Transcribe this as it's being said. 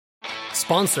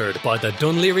Sponsored by the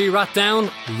Dunleary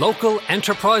Rathdown Local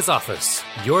Enterprise Office.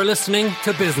 You're listening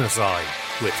to Business Eye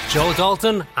with Joe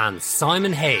Dalton and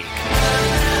Simon Haig.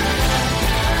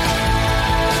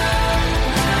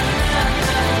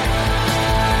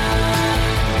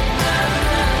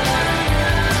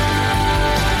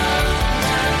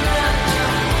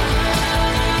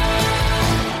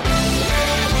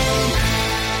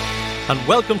 And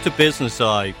welcome to Business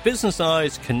Eye. Business Eye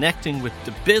is connecting with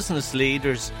the business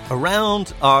leaders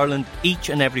around Ireland each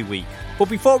and every week. But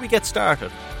before we get started,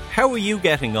 how are you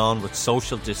getting on with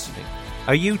social distancing?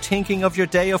 Are you thinking of your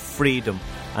day of freedom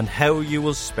and how you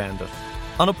will spend it?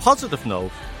 On a positive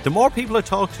note, the more people I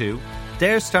talk to,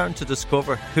 they're starting to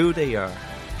discover who they are,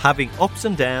 having ups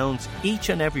and downs each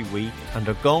and every week, and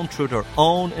they're going through their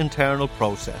own internal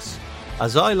process.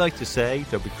 As I like to say,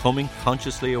 they're becoming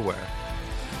consciously aware.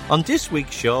 On this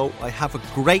week's show, I have a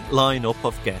great lineup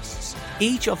of guests,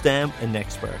 each of them an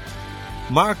expert.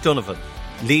 Mark Donovan,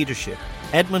 leadership.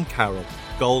 Edmund Carroll,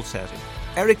 goal setting.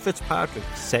 Eric Fitzpatrick,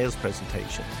 sales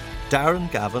presentation. Darren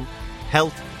Gavin,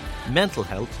 health, mental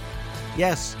health.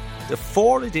 Yes, the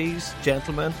four of these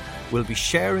gentlemen will be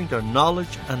sharing their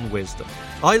knowledge and wisdom.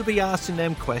 I'll be asking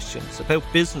them questions about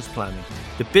business planning,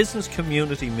 the business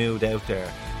community mood out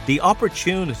there, the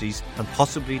opportunities and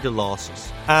possibly the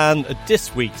losses. And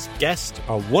this week's guest,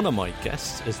 or one of my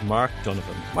guests, is Mark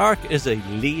Donovan. Mark is a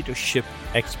leadership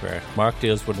expert. Mark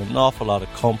deals with an awful lot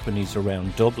of companies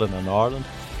around Dublin and Ireland,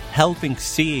 helping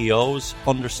CEOs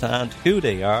understand who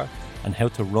they are and how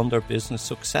to run their business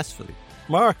successfully.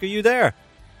 Mark, are you there?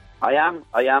 I am.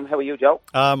 How are you, Joe?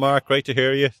 Mark, great to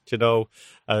hear you. You know,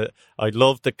 I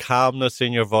love the calmness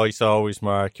in your voice always,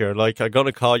 Mark. You're like, I'm going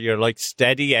to call you like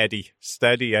Steady Eddie.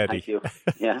 Steady Eddie. Thank you.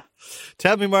 Yeah.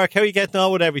 Tell me, Mark, how are you getting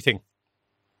on with everything?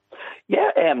 Yeah,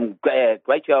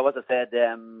 great, Joe. As I said,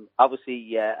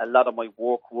 obviously a lot of my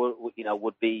work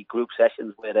would be group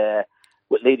sessions with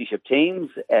leadership teams.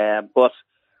 But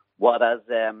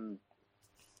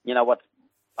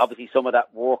obviously some of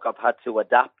that work I've had to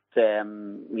adapt,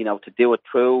 to do it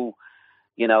through,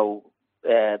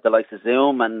 the likes of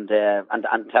Zoom and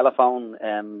telephone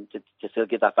to still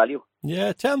give that value.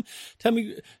 Yeah, tell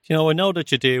me, I know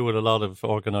that you deal with a lot of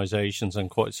organisations and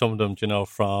quite some of them,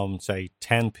 from say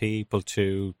 10 people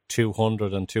to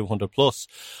 200 and 200 plus.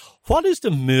 What is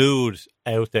the mood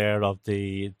out there of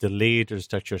the leaders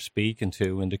that you're speaking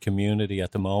to in the community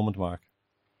at the moment, Mark?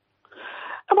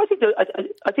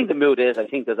 I think the mood is. I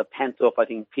think there's a pent up. I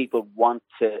think people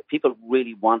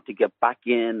really want to get back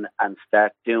in and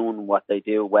start doing what they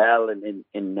do well in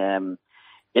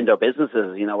their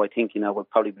businesses. I think we've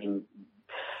probably been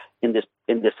in this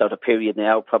sort of period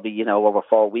now, probably over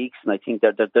 4 weeks, and I think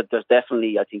there's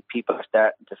definitely. I think people are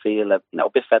starting to feel a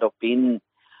bit fed up being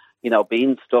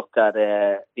stuck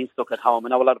at home. I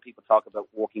know a lot of people talk about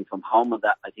working from home, and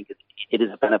that I think it is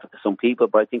a benefit to some people,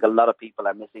 but I think a lot of people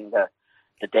are missing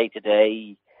the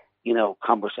day-to-day,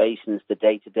 conversations, the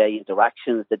day-to-day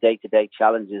interactions, the day-to-day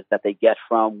challenges that they get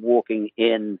from working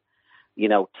in,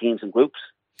 teams and groups.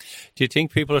 Do you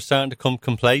think people are starting to become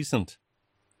complacent?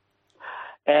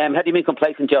 How do you mean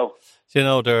complacent, Joe?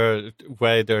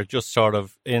 They're just sort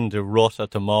of in the rut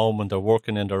at the moment. They're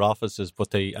working in their offices,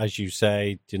 but they, as you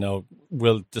say,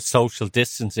 will the social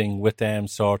distancing with them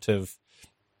sort of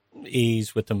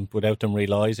ease with them without them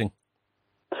realising?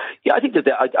 Yeah, I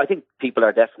think people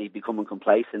are definitely becoming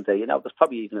complacent. There's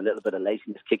probably even a little bit of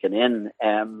laziness kicking in.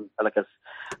 Like as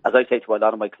I say to a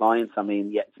lot of my clients, I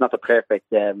mean, yeah, it's not the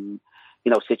perfect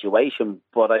situation,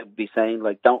 but I'd be saying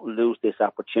don't lose this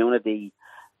opportunity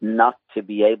not to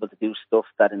be able to do stuff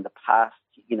that in the past,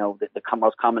 the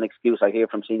most common excuse I hear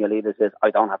from senior leaders is I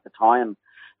don't have the time.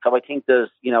 So I think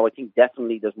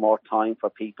definitely there's more time for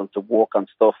people to work on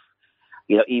stuff.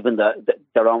 Even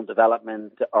their own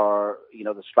development or,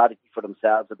 the strategy for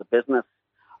themselves as a business,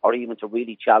 or even to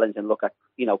really challenge and look at,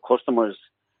 customers,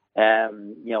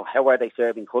 how are they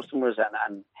serving customers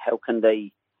and how can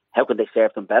they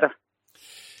serve them better?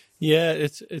 Yeah,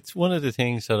 it's one of the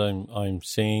things that I'm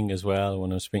seeing as well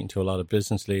when I'm speaking to a lot of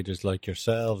business leaders like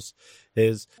yourselves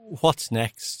is what's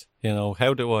next?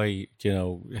 How do I,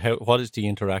 what is the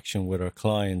interaction with our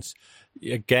clients?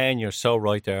 Again, you're so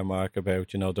right there, Mark,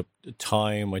 about, the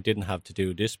time I didn't have to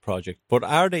do this project. But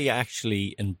are they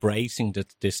actually embracing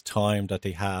this time that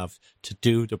they have to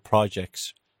do the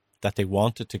projects that they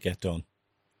wanted to get done?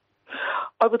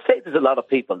 I would say there's a lot of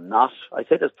people not. I'd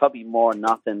say there's probably more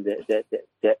not than there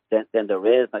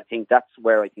is. I think that's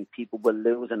where I think people will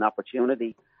lose an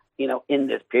opportunity, in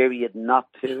this period not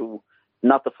to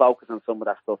focus on some of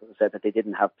that stuff, as I said, that they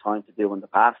didn't have time to do in the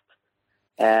past.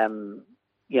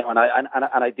 you know,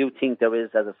 and I do think there is,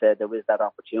 as I said, there is that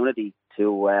opportunity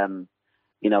to,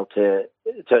 you know, to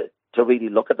really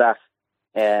look at that,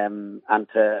 and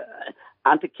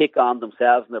to kick on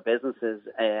themselves and their businesses,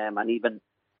 and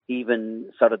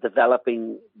even sort of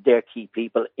developing their key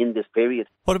people in this period.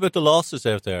 What about the losses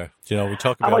out there? You know, we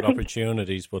talk about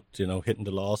opportunities, but, you know, hitting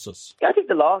the losses. Yeah, I think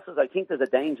the losses, I think there's a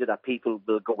danger that people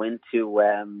will go into,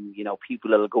 you know,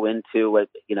 people will go into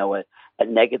a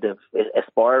negative, a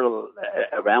spiral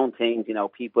around things. You know,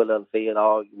 people will feel,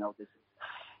 oh,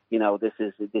 this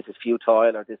is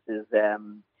futile, or this is,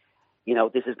 you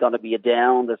know, this is going to be a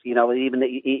down. This, you know, even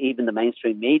the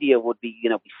mainstream media would be,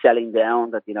 you know, be selling down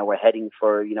that, you know, we're heading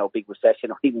for, you know, big recession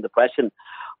or even depression.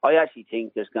 I actually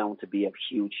think there's going to be a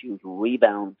huge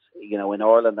rebound, you know, in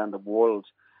Ireland and the world,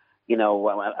 you know,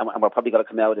 and we're probably going to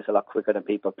come out of this a lot quicker than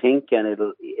people think.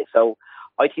 So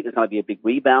I think there's going to be a big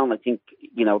rebound. I think,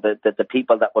 you know, the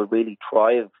people that will really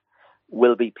thrive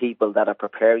will be people that are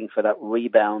preparing for that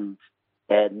rebound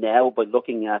now by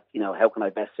looking at, you know, how can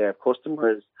I best serve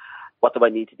customers? What do I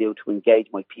need to do to engage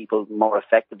my people more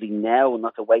effectively now,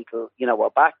 not to wait till, you know,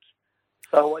 we're back?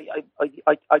 So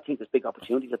I think there's big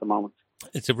opportunities at the moment.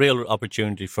 It's a real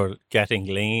opportunity for getting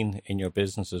lean in your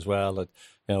business as well. You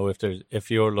know, if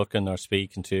you're looking or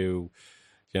speaking to,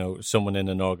 you know, someone in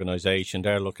an organisation,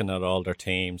 they're looking at all their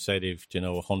team, say they've, you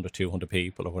know, 100, 200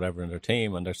 people or whatever in their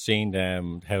team, and they're seeing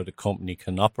how the company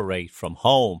can operate from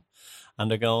home, and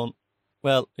they're going,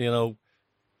 well, you know,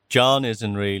 John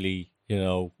isn't really. You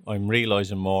know, I'm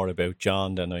realising more about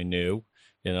John than I knew.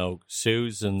 You know,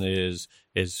 Susan is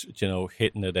you know,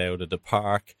 hitting it out of the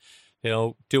park. You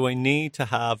know, do I need to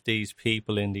have these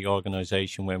people in the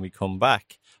organisation when we come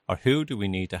back? Or who do we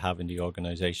need to have in the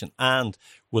organisation? And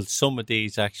will some of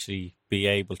these actually be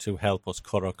able to help us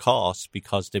cut our costs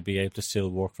because they'll be able to still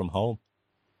work from home?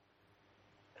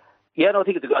 Yeah, no, I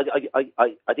think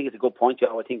it's a good point,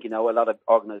 Joe. I think, you know, a lot of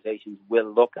organisations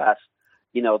will look at,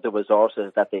 you know, the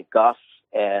resources that they've got,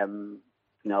 you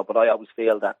know, but I always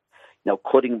feel that, you know,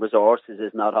 cutting resources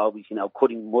is not always, you know,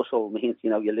 cutting muscle means, you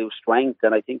know, you lose strength.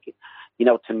 And I think, you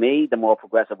know, to me, the more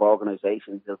progressive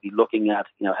organisations will be looking at,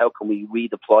 you know, how can we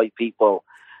redeploy people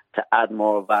to add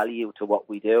more value to what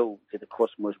we do, to the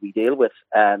customers we deal with,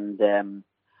 and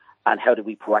how do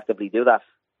we proactively do that?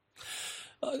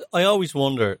 I always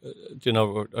wonder, you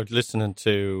know, I was listening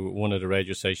to one of the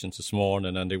radio stations this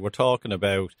morning, and they were talking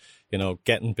about, you know,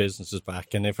 getting businesses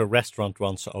back. And if a restaurant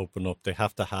wants to open up, they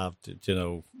have to have, you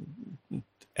know,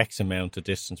 X amount of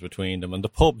distance between them, and the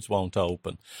pubs won't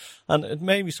open. And it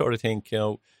made me sort of think, you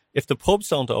know, if the pubs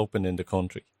don't open in the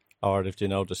country, or if, you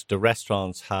know, the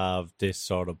restaurants have this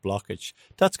sort of blockage,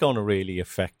 that's going to really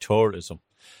affect tourism.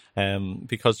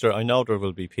 Because I know there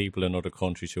will be people in other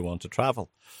countries who want to travel.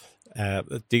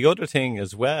 The other thing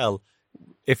as well,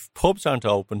 if pubs aren't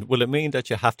open, will it mean that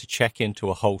you have to check into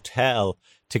a hotel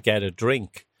to get a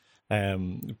drink?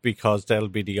 Because they'll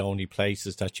be the only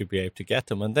places that you'll be able to get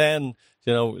them. And then,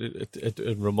 you know, it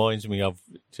reminds me of,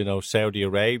 you know, Saudi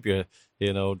Arabia.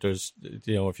 You know, there's,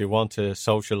 you know, if you want to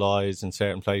socialise in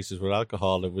certain places with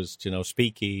alcohol, it was, you know,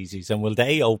 speakeasies. And will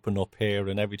they open up here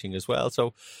and everything as well?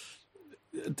 So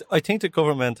I think the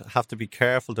government have to be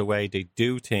careful the way they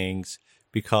do things,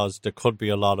 because there could be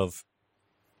a lot of,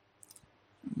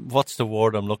 what's the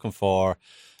word I'm looking for?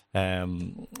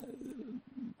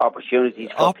 Opportunities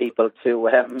for people to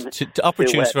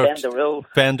opportunities for bend the rules.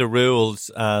 Bend the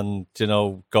rules and, you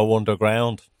know, go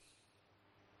underground.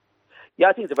 Yeah,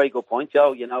 I think it's a very good point,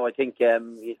 Joe. You know, I think you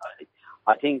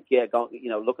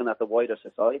know, looking at the wider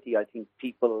society, I think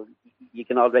people, you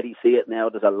can already see it now.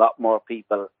 There's a lot more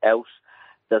people out.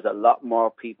 There's a lot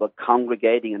more people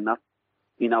congregating and not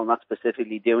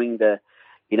specifically doing the,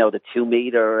 you know, the 2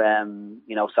 meter,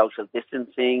 you know, social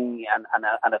distancing. And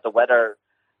if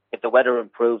the weather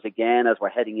improves again as we're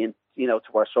heading in, you know,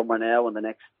 to our summer now in the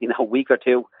next, you know, week or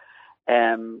two,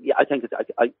 yeah, I think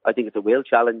it's a real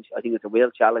challenge. I think it's a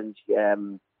real challenge,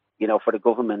 you know, for the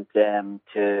government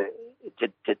to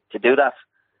do that.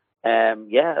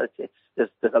 Yeah,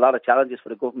 there's a lot of challenges for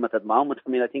the government at the moment. I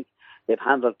mean, I think they've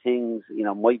handled things, you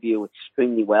know, in my view,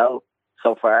 extremely well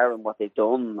so far in what they've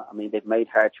done. I mean, they've made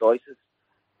hard choices,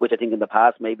 which I think in the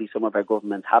past maybe some of our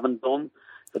governments haven't done.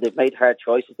 But they've made hard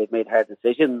choices, they've made hard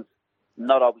decisions,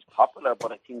 not always popular,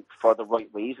 but I think for the right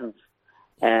reasons.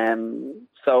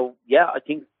 So, yeah, I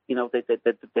think, you know,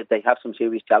 they have some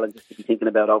serious challenges to be thinking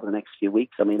about over the next few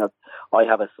weeks. I mean, I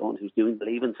have a son who's doing the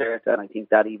Leaving Cert, and I think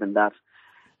that even that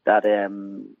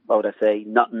what would I say,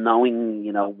 not knowing,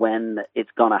 you know, when it's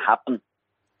going to happen.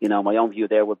 You know, my own view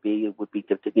there would be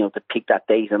to pick that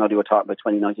date. I know they were talking about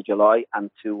 29th of July,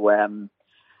 and to,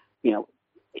 you know,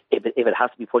 if it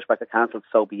has to be pushed back or cancelled,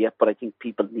 so be it. But I think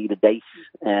people need a date.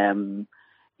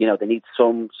 They need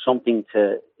something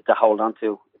to hold on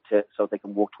to so they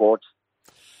can work towards.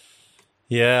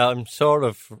 Yeah, I'm sort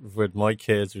of, with my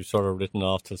kids, we've sort of written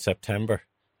off till September.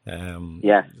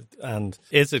 And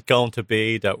is it going to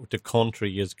be that the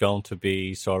country is going to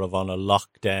be sort of on a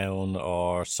lockdown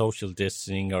or social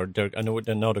distancing, or I know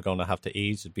they're going to have to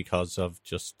ease it because of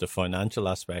just the financial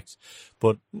aspects,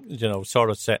 but sort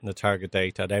of setting a target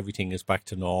date that everything is back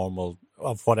to normal,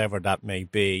 of whatever that may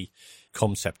be,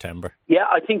 come September. Yeah,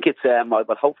 I think it's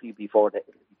but hopefully before then.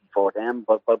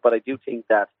 But I do think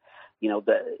that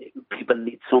people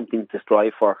need something to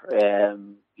strive for.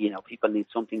 People need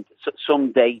some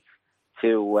date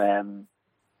to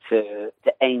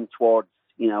aim towards.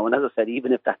 And as I said,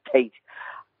 even if that date,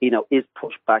 is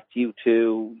pushed back due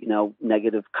to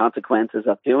negative consequences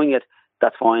of doing it,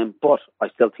 that's fine. But I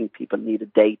still think people need a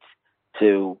date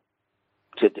to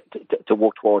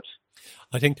work towards.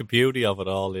 I think the beauty of it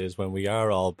all is when we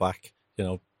are all back,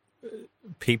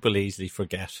 people easily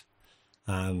forget.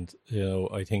 And,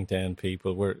 I think then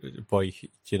people, by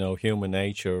human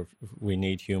nature, we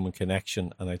need human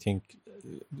connection. And I think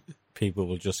people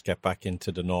will just get back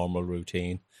into the normal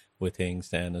routine with things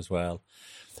then as well.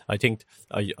 I think,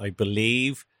 I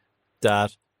believe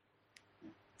that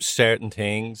certain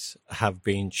things have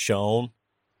been shown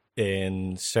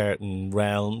in certain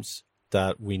realms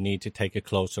that we need to take a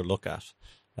closer look at.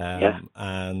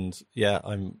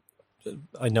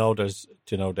 I know there's,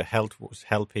 the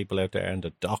health people out there and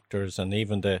the doctors and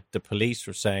even the police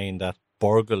are saying that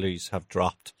burglaries have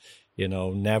dropped.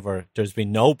 There's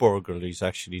been no burglaries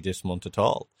actually this month at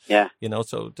all. Yeah.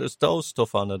 So there's those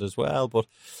stuff on it as well. But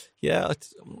yeah,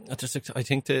 I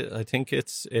think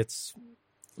it's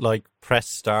like press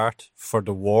start for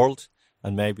the world,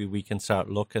 and maybe we can start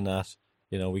looking at,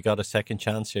 we got a second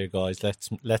chance here, guys.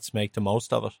 Let's make the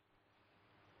most of it.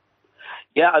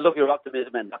 Yeah, I love your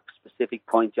optimism in that specific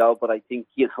point, Joe. But I think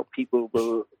people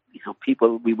will,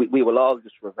 we will all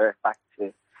just revert back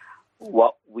to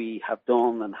what we have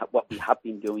done and what we have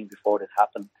been doing before this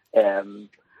happened. That's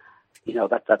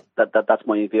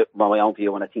my own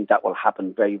view, and I think that will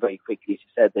happen very, very quickly. As you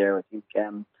said there, I think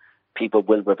people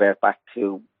will revert back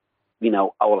to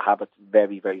old habits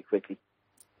very, very quickly.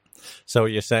 So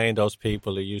you're saying those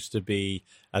people who used to be,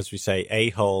 as we say,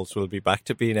 a-holes will be back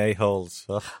to being a-holes?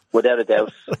 Huh? Without a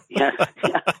doubt. Yeah.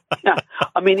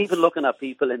 I mean, even looking at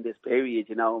people in this period,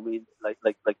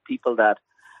 like people that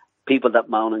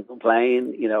moan and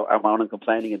complain, are moaning and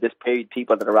complaining in this period,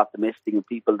 people that are optimistic and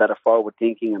people that are forward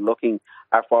thinking and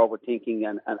are forward thinking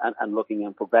and looking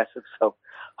and progressive. So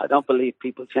I don't believe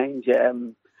people change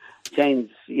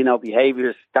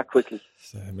behaviours that quickly.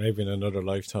 So maybe in another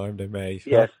lifetime they may.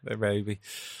 Yes. They may be.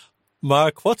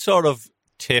 Mark, what sort of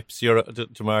tips,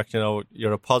 Mark,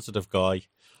 you're a positive guy.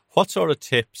 What sort of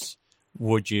tips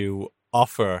would you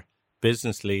offer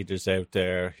business leaders out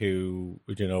there who,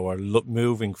 are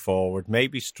moving forward,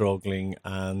 maybe struggling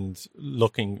and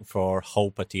looking for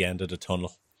hope at the end of the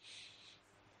tunnel?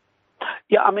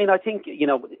 Yeah, I mean, I think,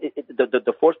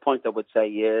 the first point I would say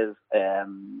is,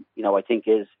 I think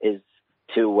is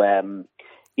to,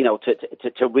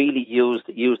 to really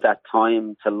use that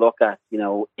time to look at,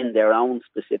 in their own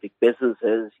specific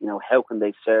businesses, how can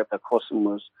they serve their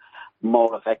customers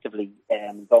more effectively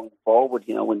going forward.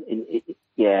 I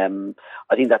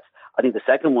think the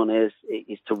second one is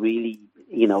to really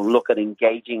look at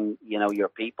engaging your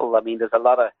people. I mean, there's a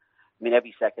lot of,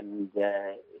 every second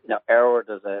hour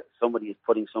there's somebody is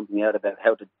putting something out about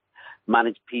how to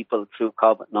manage people through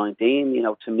COVID-19.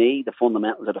 To me, the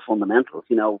fundamentals are the fundamentals.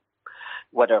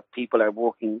 Whether people are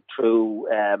working through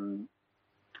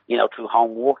through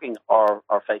home working or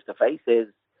face to face, is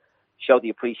show the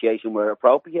appreciation where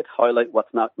appropriate, highlight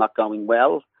what's not going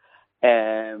well,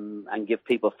 and give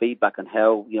people feedback on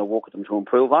how work with them to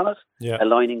improve on it. Yeah.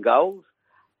 Aligning goals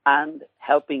and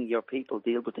helping your people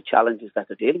deal with the challenges that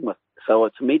they're dealing with. So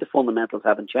to me, the fundamentals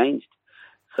haven't changed.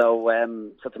 So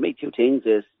to me, two things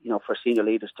is for senior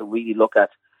leaders to really look at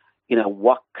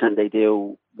what can they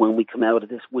do when we come out of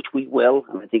this, which we will,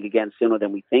 and I think again sooner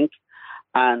than we think,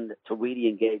 and to really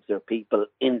engage their people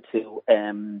into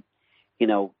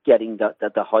getting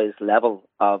the highest level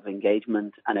of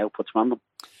engagement and outputs from them.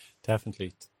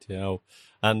 Definitely,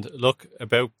 and look,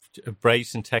 about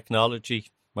embracing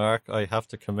technology, Mark, I have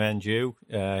to commend you.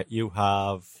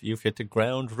 You've hit the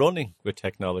ground running with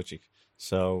technology.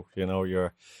 So,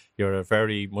 you're a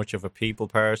very much of a people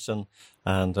person,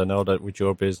 and I know that with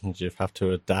your business you have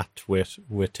to adapt with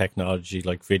technology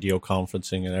like video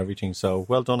conferencing and everything. So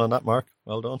well done on that, Mark.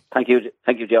 Well done. Thank you,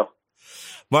 Joe.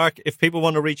 Mark, if people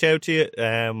want to reach out to you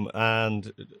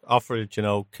and offer,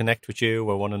 connect with you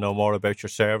or want to know more about your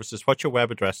services, what's your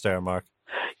web address there, Mark?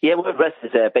 Yeah, my address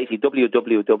is basically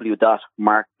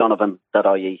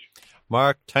www.markdonovan.ie.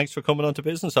 Mark, thanks for coming on to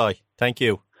Business Eye. Thank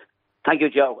you. Thank you,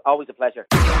 Joe. Always a pleasure.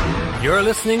 You're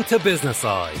listening to Business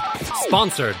Eye,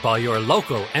 sponsored by your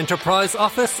local enterprise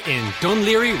office in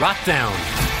Dunleary Rathdown.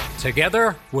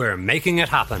 Together, we're making it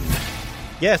happen.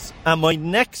 Yes, and my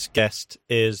next guest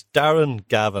is Darren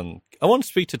Gavin. I want to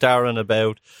speak to Darren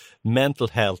about mental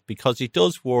health because he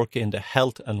does work in the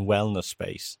health and wellness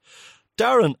space.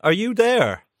 Darren, are you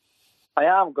there? I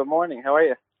am. Good morning. How are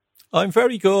you? I'm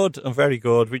very good.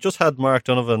 We just had Mark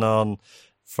Donovan on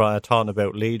talking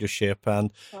about leadership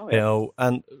and,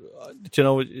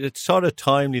 it's sort of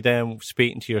timely then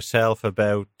speaking to yourself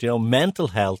about, mental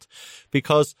health,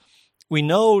 because we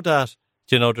know that,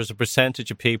 there's a percentage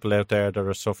of people out there that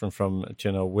are suffering from,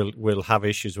 will have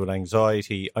issues with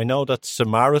anxiety. I know that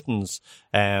Samaritans,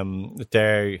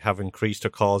 they have increased their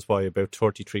calls by about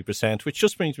 33%, which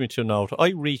just brings me to a note. I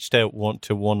reached out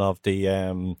to one of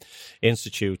the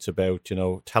institutes about,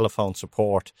 telephone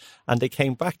support, and they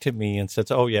came back to me and said,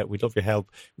 oh yeah, we'd love your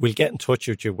help. We'll get in touch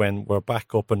with you when we're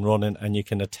back up and running and you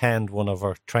can attend one of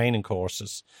our training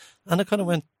courses. And I kind of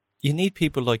went, you need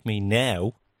people like me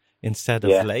now instead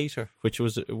of later, which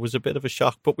was a bit of a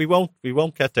shock, but we won't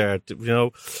get there.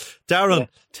 Darren,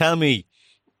 tell me,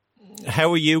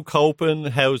 how are you coping?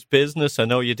 How's business? I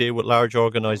know you deal with large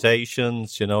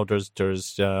organisations.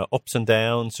 There's ups and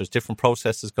downs. There's different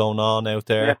processes going on out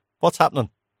there. Yeah. What's happening?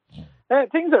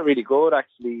 Things are really good,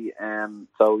 actually.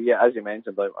 So as you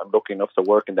mentioned, I'm lucky enough to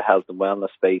work in the health and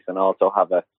wellness space and also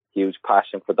have a huge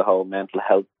passion for the whole mental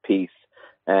health piece.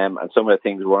 And some of the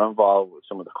things we're involved with,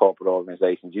 some of the corporate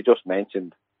organisations. You just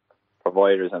mentioned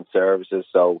providers and services.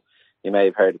 So you may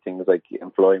have heard of things like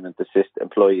employee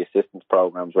assistance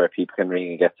programs where people can ring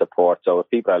and get support. So if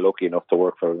people are lucky enough to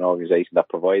work for an organisation that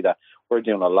provide that, we're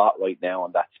doing a lot right now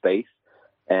in that space.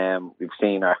 We've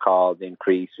seen our calls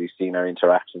increase. We've seen our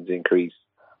interactions increase.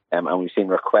 And we've seen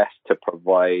requests to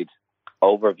provide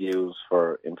overviews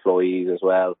for employees as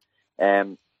well.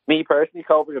 Me personally,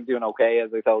 coping, I'm doing okay.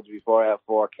 As I told you before, I have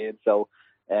 4 kids, so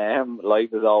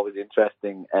life is always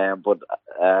interesting. But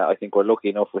I think we're lucky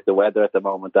enough with the weather at the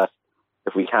moment that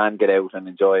if we can get out and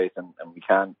enjoy it and we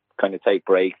can kind of take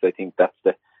breaks, I think that's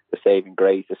the saving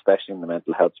grace, especially in the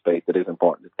mental health space. It is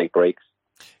important to take breaks.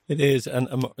 It is. And,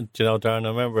 Darren, I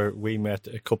remember we met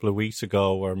a couple of weeks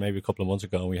ago or maybe a couple of months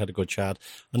ago and we had a good chat.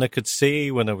 And I could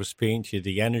see when I was speaking to you,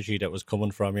 the energy that was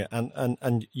coming from you.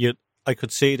 And I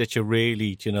could see that you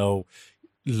really,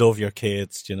 love your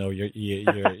kids. When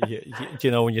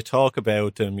you talk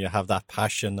about them, you have that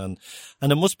passion, and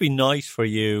it must be nice for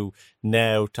you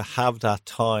now to have that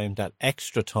time, that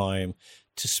extra time,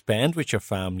 to spend with your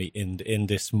family in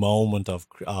this moment of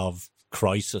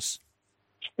crisis.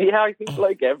 Yeah, I think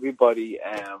like everybody,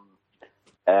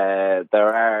 there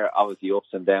are obviously ups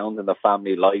and downs in the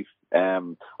family life.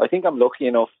 I think I'm lucky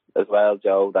enough as well,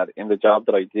 Joe, that in the job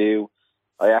that I do,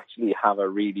 I actually have a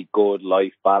really good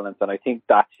life balance, and I think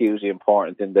that's hugely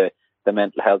important in the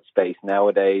mental health space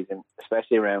nowadays, and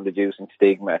especially around reducing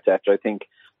stigma, etc. I think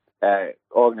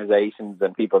organisations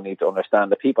and people need to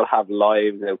understand that people have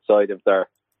lives outside of their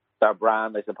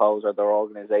brand, I suppose, or their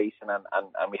organisation, and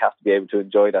we have to be able to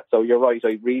enjoy that. So you're right,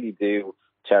 I really do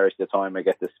cherish the time I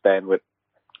get to spend with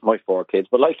my 4 kids.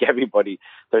 But like everybody,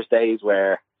 there's days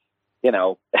where,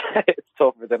 it's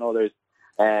tougher than others.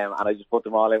 And I just put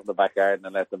them all out in the back garden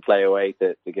and let them play away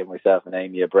to give myself and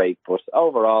Amy a break. But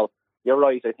overall, you're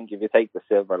right. I think if you take the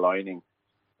silver lining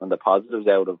and the positives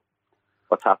out of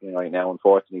what's happening right now,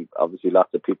 unfortunately, obviously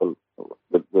lots of people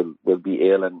will be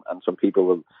ill and some people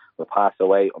will pass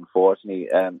away, unfortunately.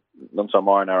 None so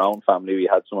more in our own family. We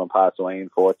had someone pass away,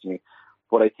 unfortunately.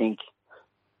 But I think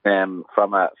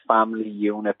from a family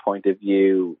unit point of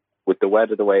view, with the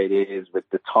weather the way it is, with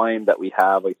the time that we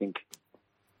have, I think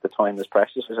the time is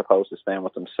precious, we're supposed to spend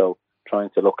with them. So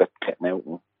trying to look at getting out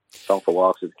and going for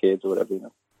walks with the kids or whatever,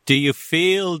 Do you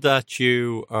feel that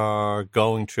you are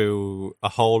going through a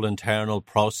whole internal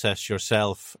process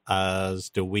yourself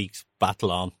as the weeks battle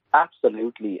on?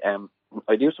 Absolutely.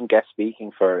 I do some guest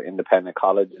speaking for independent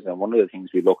colleges, and one of the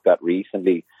things we looked at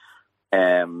recently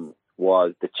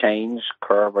was the change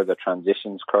curve or the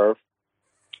transitions curve.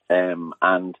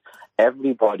 And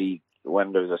everybody,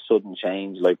 when there's a sudden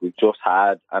change like we've just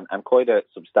had, and quite a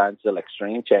substantial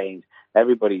extreme change,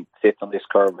 everybody sits on this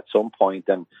curve at some point,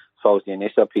 and suppose the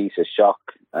initial piece is shock.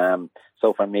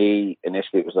 So for me,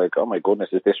 initially it was like, oh my goodness,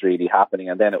 is this really happening?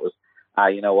 And then it was,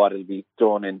 you know what, it'll be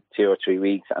done in 2 or 3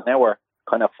 weeks. And now we're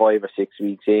kind of 5 or 6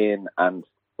 weeks in, and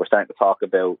we're starting to talk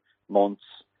about months.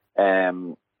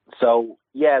 So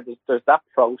yeah, there's that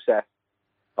process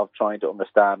of trying to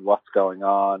understand what's going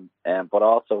on, but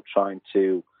also trying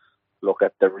to look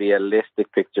at the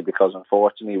realistic picture, because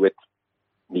unfortunately with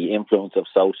the influence of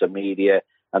social media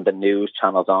and the news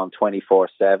channels on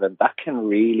 24/7, that can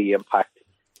really impact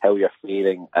how you're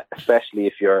feeling, especially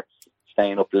if you're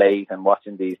staying up late and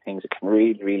watching these things. It can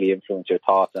really, really influence your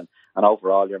thoughts and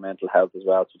overall your mental health as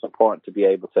well. So it's important to be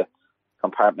able to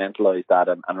compartmentalize that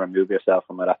and remove yourself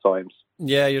from it at times.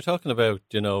 Yeah, you're talking about,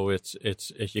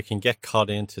 it's you can get caught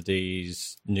into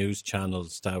these news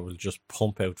channels that will just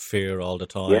pump out fear all the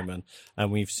time. Yeah.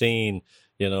 And we've seen,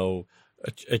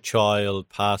 a child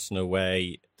passing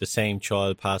away, the same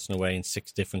child passing away in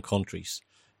 6 different countries.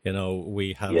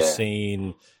 We have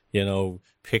seen,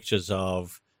 pictures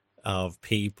of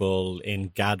people in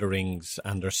gatherings,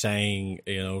 and they're saying,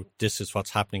 this is what's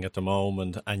happening at the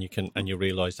moment, and you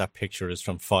realize that picture is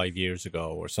from 5 years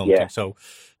ago or something. Yeah. So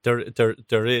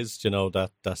there is,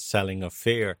 that selling of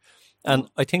fear. And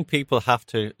I think people have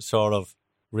to sort of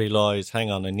realize, hang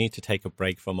on, I need to take a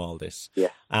break from all this. Yeah.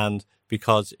 And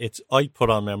because I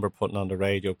remember putting on the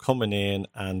radio, coming in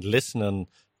and listening,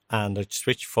 and I'd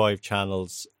switch 5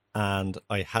 channels, and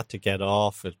I had to get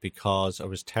off it because I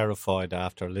was terrified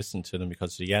after listening to them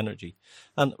because of the energy.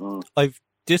 And I've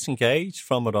disengaged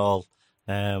from it all.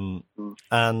 And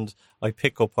I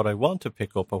pick up what I want to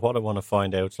pick up or what I want to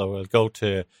find out. So I'll go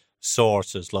to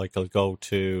sources, like I'll go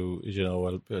to,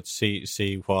 I'll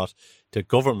see what the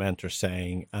government are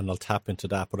saying, and I'll tap into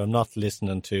that. But I'm not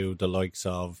listening to the likes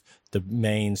of the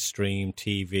mainstream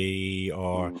TV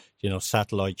or,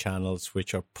 satellite channels,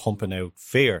 which are pumping out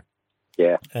fear.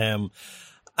 Yeah.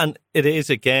 And it is,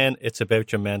 again, it's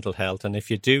about your mental health. And if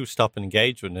you do stop and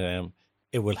engage with them,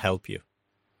 it will help you.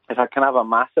 It can have a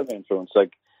massive influence.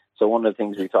 So one of the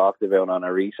things we talked about on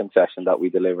a recent session that we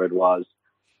delivered was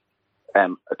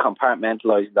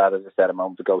compartmentalize that, as I said a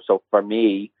moment ago. So for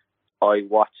me, I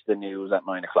watch the news at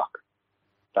 9 o'clock.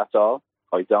 That's all.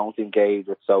 I don't engage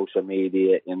with social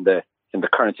media in the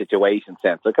current situation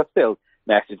sense. I can still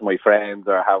message my friends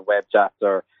or have web chats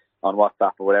or on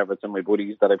WhatsApp or whatever. It's in my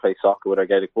buddies that I play soccer with or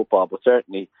Gaelic football. But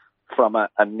certainly from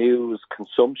a news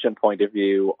consumption point of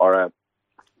view, or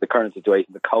the current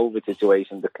situation, the COVID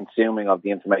situation, the consuming of the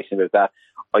information about that,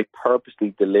 I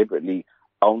purposely, deliberately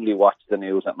only watch the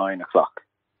news at 9 o'clock.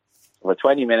 For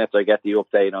 20 minutes, I get the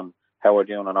update on how we're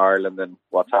doing in Ireland and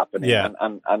what's happening. Yeah.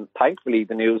 And thankfully,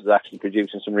 the news is actually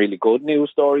producing some really good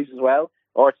news stories as well.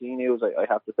 RTE News, I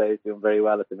have to say, is doing very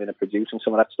well at the minute, producing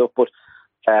some of that stuff. But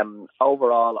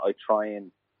overall, I try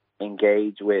and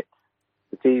engage with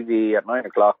the TV at 9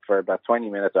 o'clock for about 20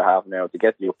 minutes or half an hour to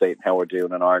get the update on how we're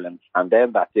doing in Ireland. And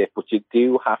then that's it. But you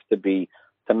do have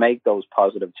to make those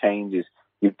positive changes,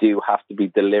 you do have to be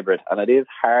deliberate. And it is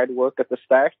hard work at the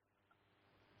start,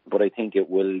 but I think it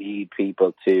will lead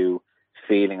people to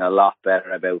feeling a lot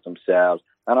better about themselves,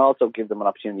 and also give them an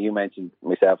opportunity. You mentioned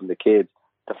myself and the kids,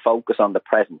 to focus on the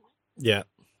present. Yeah,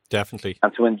 definitely.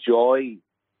 And to enjoy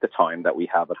the time that we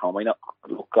have at home. I know,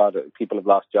 look, God, people have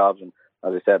lost jobs and,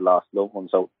 as I said, lost loved ones,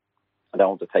 so I don't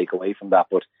want to take away from that.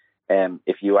 But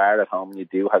if you are at home and you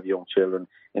do have young children,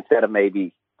 instead of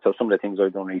maybe, so some of the things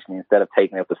I've done recently, instead of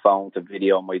taking out the phone to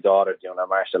video my daughter doing her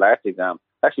martial arts exam,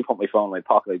 I actually put my phone in my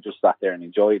pocket. I just sat there and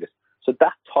enjoyed it. So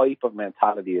that type of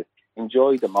mentality is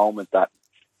enjoy the moment that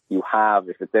you have.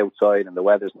 If it's outside and the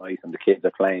weather's nice and the kids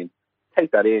are playing,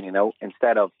 take that in,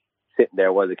 instead of sitting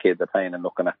there while the kids are playing and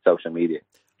looking at social media.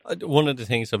 One of the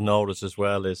things I've noticed as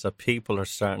well is that people are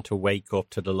starting to wake up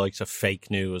to the likes of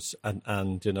fake news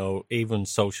and even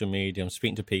social media. I'm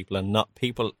speaking to people, and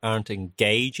people aren't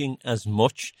engaging as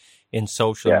much in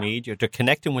social media. They're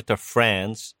connecting with their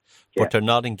friends, but they're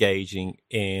not engaging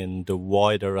in the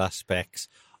wider aspects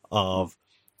of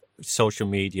social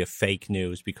media fake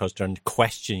news, because they're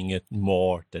questioning it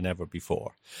more than ever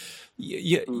before.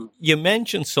 You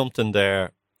mentioned something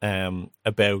there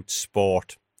about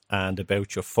sport and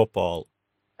about your football.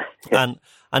 And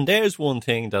there's one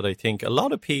thing that I think a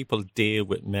lot of people deal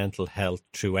with mental health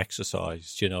through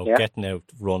exercise, getting out,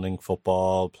 running,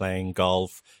 football, playing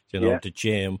golf, the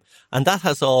gym. And that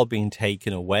has all been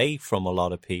taken away from a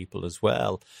lot of people as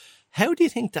well. How do you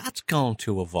think that's going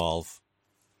to evolve?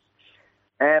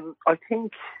 I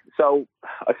think, so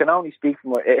I can only speak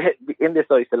from in this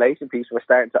isolation piece, we're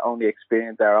starting to only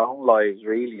experience our own lives,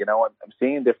 really. I'm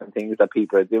seeing different things that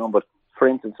people are doing, but for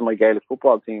instance, my Gaelic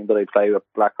football team that I play with,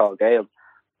 Blackhall Gaels,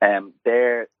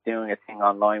 they're doing a thing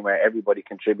online where everybody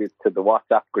contributes to the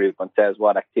WhatsApp group and says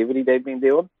what activity they've been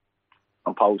doing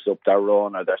and posts up their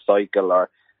run or their cycle or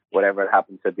whatever it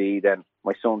happens to be. Then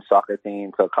my son's soccer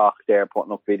team, Kilcock there,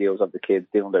 putting up videos of the kids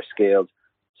doing their skills.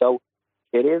 So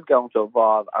it is going to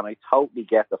evolve, and I totally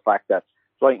get the fact that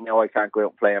right now I can't go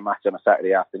out and play a match on a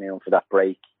Saturday afternoon for that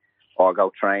break, or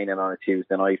go training on a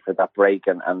Tuesday night for that break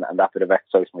and that bit of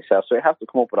exercise myself. So I have to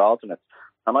come up with alternates.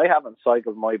 And I haven't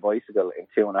cycled my bicycle in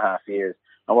 2.5 years.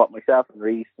 And what myself and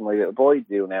Reese and my little boy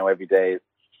do now every day is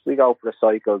we go for a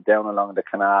cycle down along the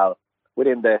canal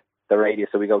within the radius.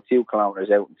 So we go 2 kilometres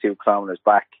out and 2 kilometres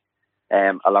back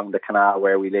along the canal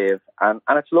where we live. And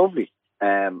it's lovely.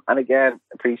 And again,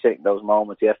 appreciating those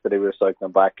moments. Yesterday we were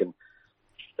cycling back, and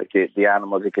like the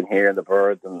animals you can hear, and the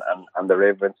birds and the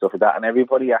river and stuff like that. And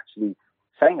everybody actually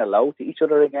saying hello to each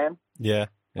other again. Yeah.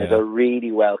 It's a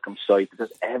really welcome sight, because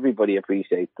everybody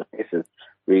appreciates that this is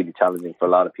really challenging for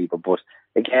a lot of people. But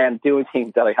again, doing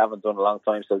things that I haven't done in a long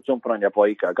time, so jumping on your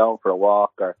bike or going for a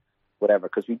walk or whatever,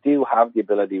 because we do have the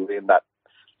ability within that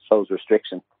those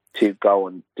restrictions to go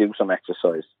and do some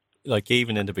exercise. Like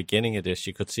even in the beginning of this,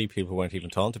 you could see people weren't even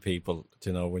talking to people,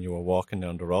 you know, when you were walking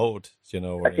down the road, you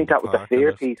know. I think that was the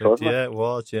fear piece, wasn't it? Yeah, it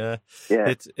was, yeah.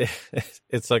 Yeah.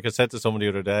 It's like I said to somebody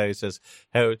the other day, he says,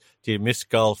 how do you miss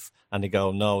golf? And they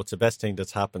go, no, it's the best thing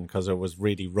that's happened because I was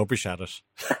really rubbish at it.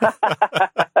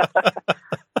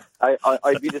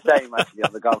 I'd be the same actually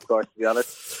on the golf course, to be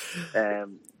honest.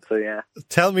 So yeah.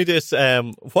 Tell me this: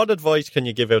 what advice can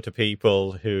you give out to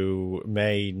people who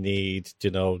may need,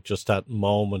 you know, just that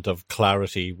moment of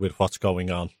clarity with what's going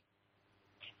on?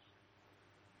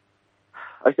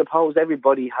 I suppose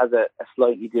everybody has a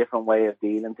slightly different way of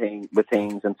dealing with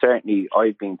things, and certainly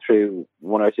I've been through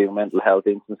 1 or 2 mental health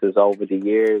instances over the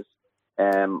years.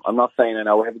 I'm not saying I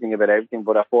know everything about everything,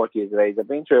 but at 40 years of age, I've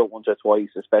been through it once or twice,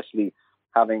 especially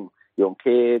having young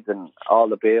kids and all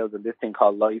the bills and this thing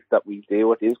called life that we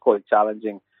do. It is quite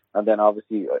challenging. And then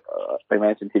obviously, I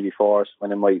mentioned to you before,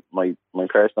 when in my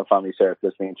personal family circle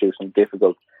has been through some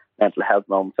difficult mental health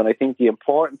moments. And I think the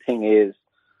important thing is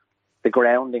the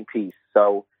grounding piece.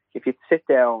 So if you sit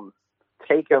down,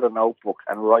 take out a notebook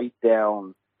and write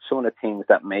down some of the things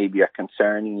that maybe are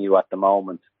concerning you at the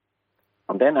moment,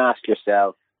 and then ask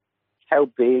yourself, how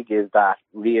big is that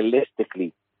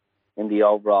realistically in the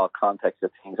overall context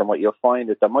of things? And what you'll find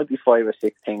is there might be 5 or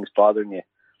 6 things bothering you,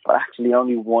 but actually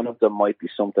only one of them might be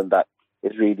something that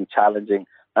is really challenging.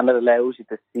 And it allows you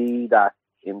to see that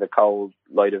in the cold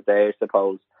light of day, I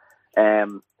suppose.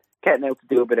 Getting out to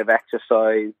do a bit of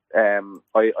exercise.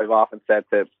 I've often said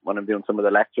that when I'm doing some of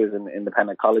the lectures in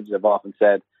independent colleges, I've often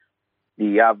said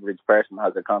the average person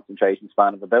has a concentration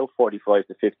span of about 45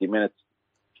 to 50 minutes.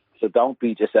 So don't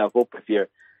beat yourself up if you're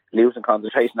losing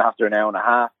concentration after an hour and a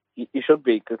half. You should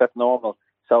be, because that's normal.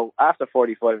 So after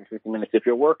 45 or 50 minutes, if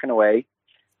you're working away,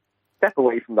 step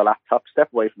away from the laptop, step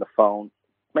away from the phone,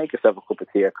 make yourself a cup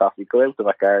of tea or coffee, go out to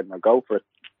the garden or go for a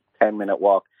 10-minute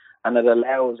walk. And it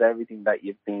allows everything that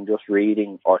you've been just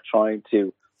reading or trying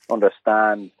to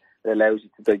understand, it allows you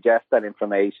to digest that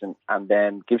information and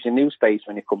then gives you new space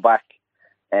when you come back.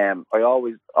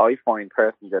 I find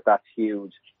personally that that's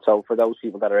huge. So for those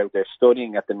people that are out there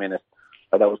studying at the minute,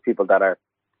 or those people that are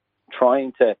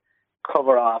trying to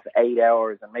cover off 8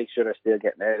 hours and make sure they're still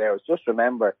getting 8 hours, just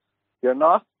remember, you're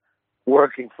not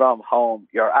working from home.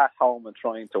 You're at home and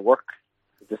trying to work,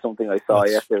 which is something I saw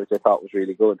yesterday, which I thought was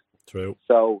really good. True.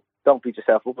 So don't beat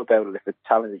yourself up about it if it's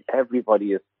challenging.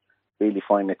 Everybody is really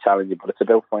finding it challenging, but it's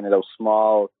about finding those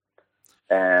small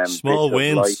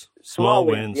wins. Small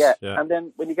wins. Yeah. And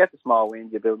then when you get the small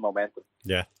wins, you build momentum.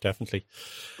 Yeah, definitely.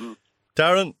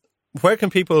 Darren, where can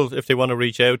people, if they want to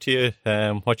reach out to you,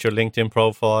 what's your LinkedIn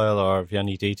profile, or have you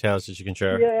any details that you can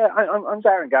share? Yeah, I'm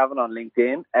Darren Gavin on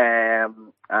LinkedIn,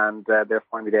 and they'll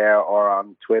find me there, or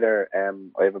on Twitter.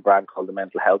 I have a brand called The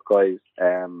Mental Health Guys,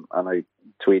 and I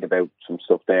tweet about some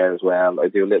stuff there as well. I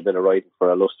do a little bit of writing for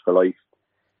A Lust for Life,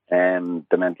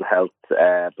 the mental health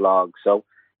blog. So,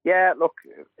 yeah, look,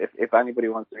 if anybody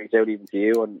wants to reach out even to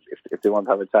you, and if they want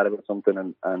to have a chat about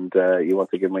something and you want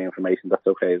to give me information, that's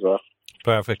okay as well.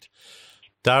 Perfect.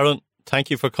 Darren, thank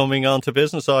you for coming on to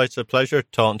Business Eye. It's a pleasure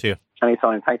talking to you.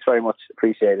 Anytime. Thanks very much.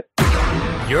 Appreciate it.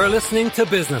 You're listening to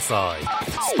Business Eye,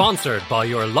 sponsored by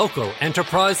your local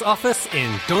enterprise office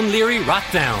in Dunleary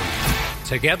Rathdown.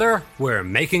 Together, we're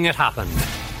making it happen.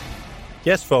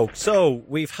 Yes, folks. So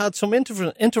we've had some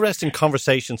interesting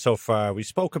conversations so far. We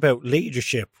spoke about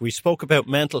leadership. We spoke about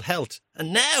mental health.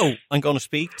 And now I'm going to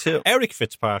speak to Eric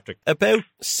Fitzpatrick about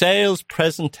sales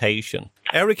presentation.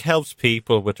 Eric helps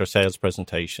people with their sales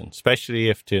presentation, especially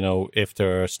if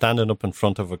they're standing up in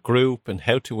front of a group, and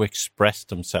how to express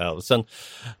themselves. And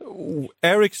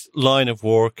Eric's line of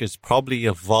work is probably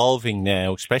evolving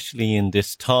now, especially in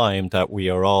this time that we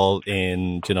are all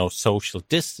in, social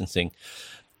distancing.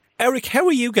 Eric, how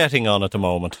are you getting on at the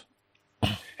moment?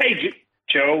 Hey,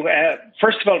 Joe.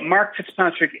 First of all, Mark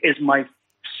Fitzpatrick is my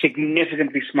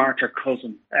significantly smarter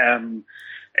cousin.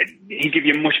 He'd give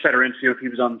you a much better interview if he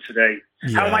was on today.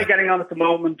 Yeah. How am I getting on at the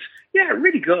moment? Yeah,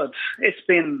 really good. It's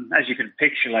been, as you can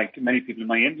picture, like many people in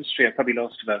my industry, I probably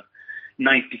lost about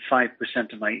 95%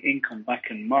 of my income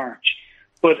back in March.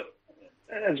 But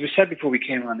as we said before we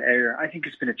came on air, I think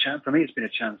it's been a chance, for me, it's been a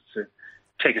chance to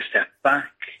take a step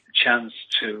back, a chance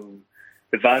to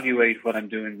evaluate what I'm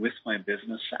doing with my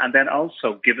business, and then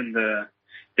also given the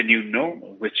new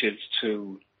normal, which is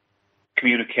to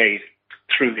communicate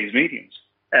through these mediums,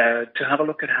 to have a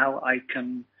look at how I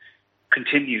can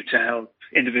continue to help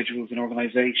individuals and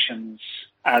organizations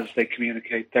as they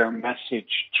communicate their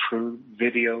message through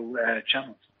video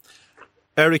channels.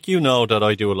 Eric, you know that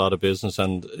I do a lot of business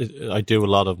and I do a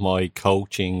lot of my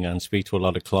coaching and speak to a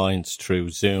lot of clients through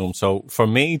Zoom. So for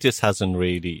me, this hasn't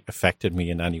really affected me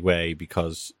in any way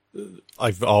because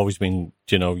I've always been,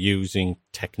 using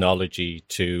technology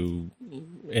to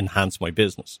enhance my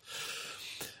business.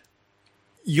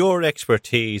 Your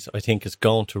expertise, I think, is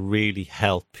going to really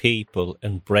help people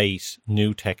embrace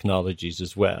new technologies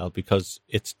as well, because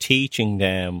it's teaching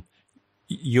them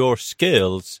your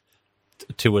skills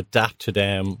to adapt to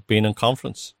them being in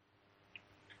conference.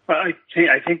 Well,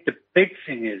 I think the big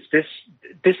thing is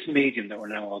this medium that we're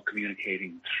now all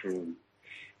communicating through,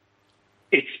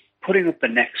 it's putting up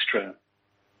an extra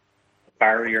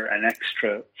barrier, an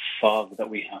extra fog that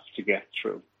we have to get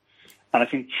through. And I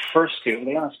think, firstly, over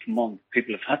the last month,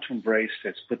 people have had to embrace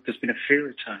this, but there's been a fear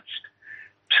attached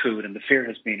to it, and the fear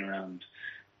has been around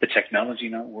the technology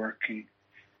not working,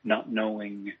 not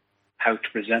knowing how to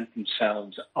present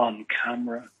themselves on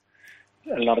camera.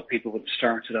 A lot of people would have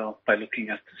started off by looking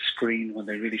at the screen when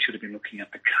they really should have been looking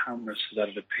at the camera so that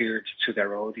it appeared to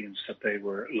their audience that they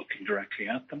were looking directly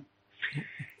at them.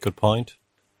 Good point.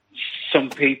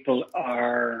 Some people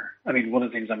are, one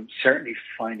of the things I'm certainly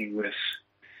finding with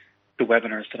the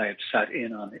webinars that I have sat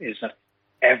in on is that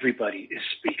everybody is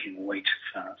speaking way too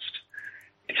fast.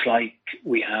 It's like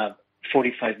we have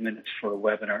 45 minutes for a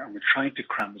webinar and we're trying to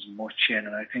cram as much in.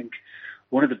 And I think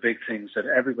one of the big things that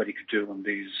everybody could do on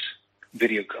these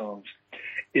video calls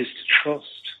is to trust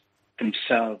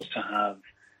themselves to have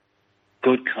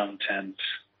good content,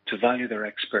 to value their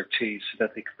expertise so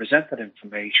that they can present that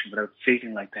information without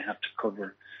feeling like they have to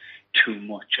cover too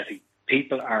much. I think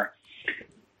people are,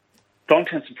 for all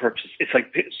intents and purposes, it's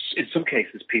like in some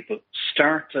cases people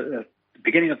start at the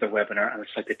beginning of their webinar and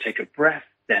it's like they take a breath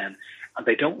then and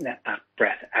they don't let that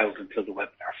breath out until the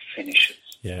webinar finishes.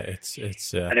 Yeah, it's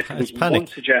and if there was panic. one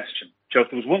suggestion, Joe, if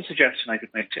there was one suggestion I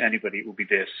could make to anybody, it would be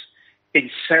this: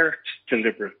 insert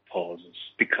deliberate pauses,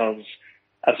 because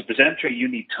as a presenter, you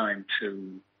need time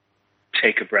to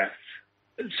take a breath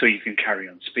so you can carry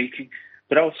on speaking.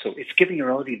 But also, it's giving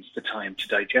your audience the time to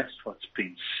digest what's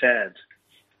being said,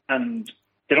 and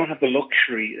they don't have the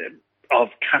luxury of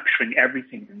capturing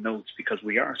everything in notes because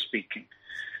we are speaking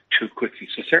too quickly.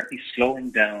 So certainly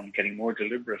slowing down, getting more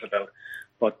deliberate about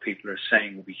what people are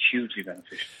saying will be hugely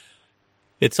beneficial.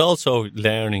 It's also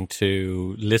learning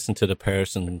to listen to the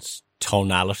person's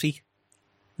tonality,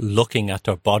 looking at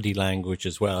their body language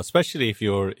as well, especially if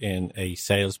you're in a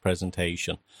sales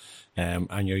presentation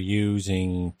and you're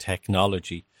using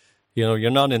technology. You're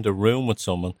not in the room with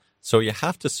someone, so you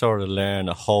have to sort of learn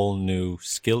a whole new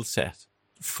skill set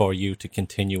for you to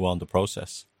continue on the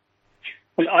process.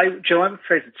 Well, Joe, I would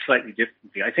phrase it slightly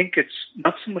differently. I think it's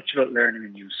not so much about learning a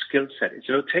new skill set. It's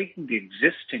about taking the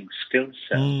existing skill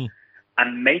set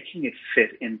and making it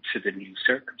fit into the new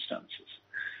circumstances.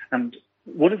 And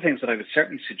one of the things that I would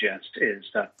certainly suggest is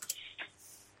that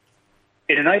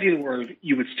in an ideal world,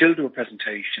 you would still do a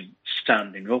presentation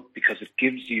standing up because it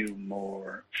gives you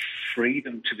more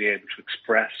freedom to be able to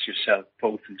express yourself,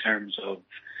 both in terms of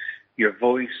your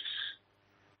voice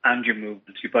and your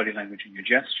movement, your body language and your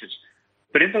gestures.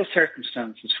 But in those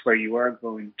circumstances where you are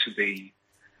going to be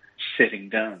sitting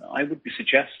down, I would be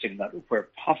suggesting that where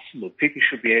possible, people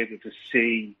should be able to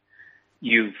see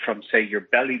you from, say, your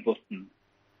belly button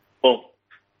up,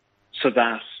 so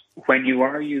that when you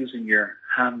are using your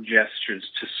hand gestures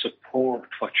to support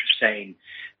what you're saying,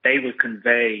 they will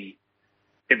contribute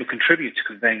to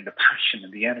conveying the passion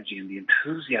and the energy and the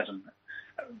enthusiasm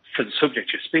for the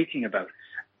subject you're speaking about.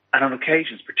 And on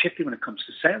occasions, particularly when it comes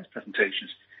to sales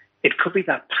presentations, it could be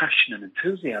that passion and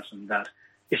enthusiasm that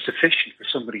is sufficient for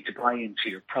somebody to buy into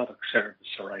your product, service,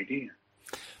 or idea.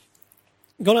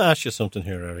 I'm going to ask you something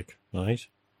here, Eric, right?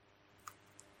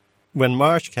 When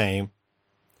March came,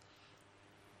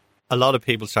 a lot of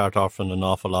people started offering an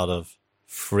awful lot of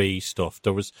free stuff.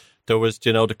 There was,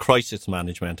 the crisis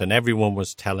management, and everyone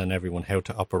was telling everyone how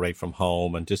to operate from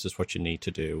home, and this is what you need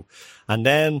to do. And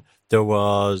then there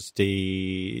was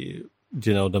the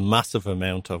massive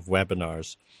amount of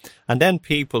webinars. And then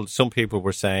some people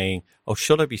were saying, oh,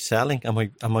 should I be selling? Am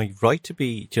I right to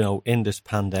be, in this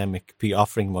pandemic, be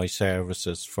offering my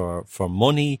services for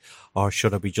money, or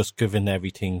should I be just giving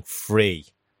everything free?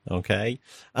 Okay.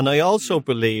 And I also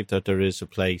believe that there is a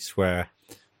place where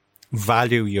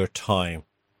value your time,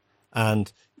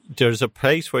 and there's a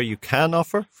place where you can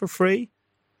offer for free,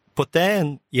 but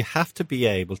then you have to be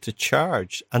able to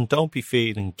charge, and don't be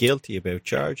feeling guilty about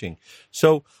charging.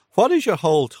 So what is your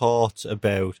whole thoughts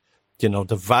about,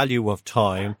 the value of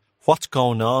time, what's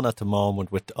going on at the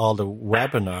moment with all the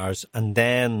webinars, and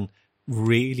then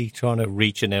really trying to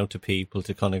reaching out to people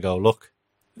to kind of go, look,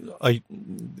 I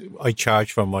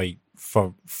charge for my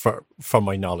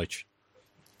knowledge.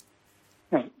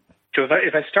 Well, Joe,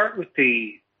 if I start with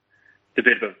the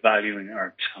bit about valuing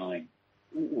our time,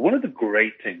 one of the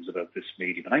great things about this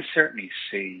medium, and I certainly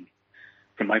see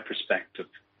from my perspective,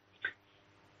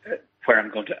 where I'm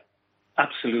going to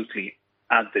absolutely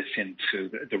add this into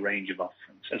the range of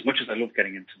offerings. As much as I love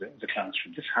getting into the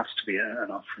classroom, this has to be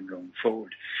an offering going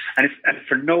forward. And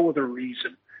for no other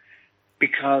reason,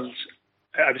 because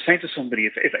I was saying to somebody,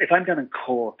 if I'm down in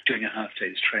Cork doing a half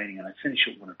day's training and I finish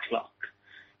at 1 o'clock,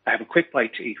 I have a quick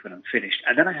bite to eat when I'm finished,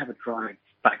 and then I have a drive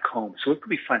back home. So it could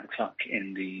be 5 o'clock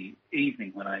in the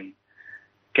evening when I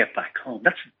get back home.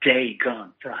 That's a day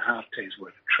gone for a half day's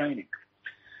worth of training.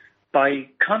 By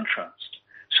contrast,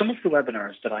 some of the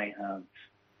webinars that I have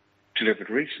delivered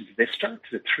recently, they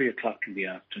started at 3 o'clock in the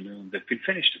afternoon. They've been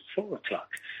finished at 4 o'clock.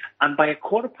 And by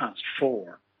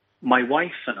 4:15, my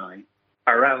wife and I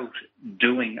are out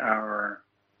doing our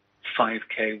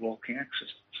 5K walking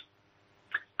exercise.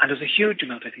 And there's a huge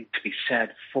amount, I think, to be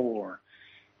said for,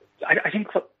 I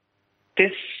think what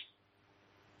this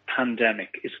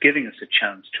pandemic is giving us a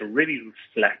chance to really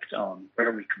reflect on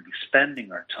where we can be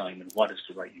spending our time and what is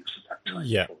the right use of that time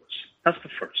for us. That's the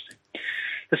first thing.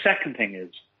 The second thing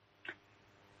is,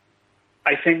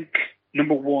 I think,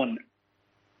 number one,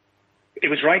 it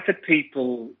was right that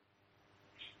people,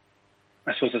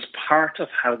 I suppose, as part of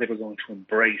how they were going to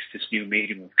embrace this new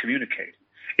medium of communicating,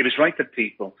 it was right that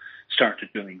people started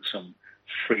doing some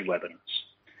free webinars.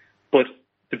 But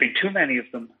there have been too many of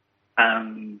them,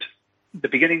 and they're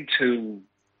beginning to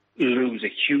lose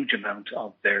a huge amount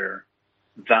of their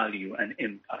value and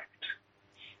impact.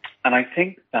 And I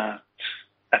think that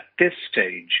at this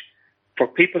stage, for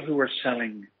people who are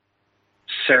selling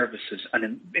services,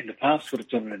 and in the past would have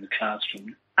done it in the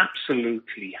classroom,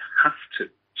 absolutely have to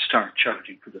start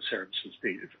charging for the services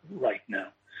right now.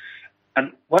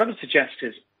 And what I would suggest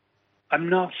is, I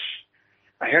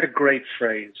heard a great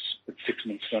phrase 6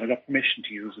 months ago, and I got permission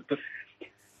to use it, but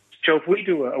Joe, if we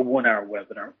do a 1 hour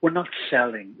webinar, we're not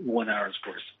selling 1 hour's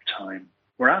worth of time.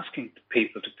 We're asking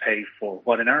people to pay for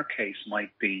what in our case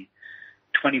might be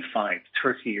 25,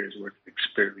 30 years worth of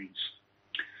experience.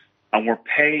 And we're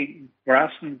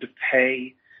asking them to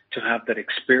pay to have that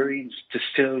experience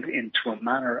distilled into a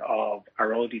manner of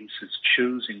our audience's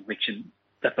choosing, which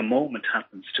at the moment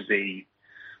happens to be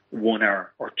 1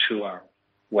 hour or 2 hour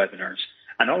webinars.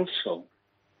 And also,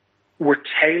 we're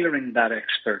tailoring that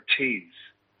expertise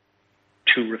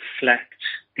to reflect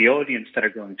the audience that are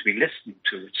going to be listening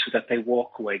to it so that they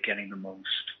walk away getting the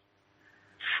most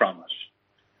from it.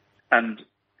 And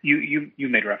you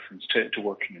made reference to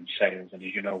working in sales, and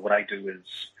as you know, what I do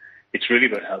is it's really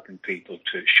about helping people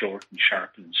to shorten,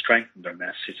 sharpen, and strengthen their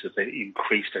message so that they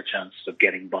increase their chances of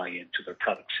getting buy-in to their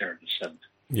product, service, and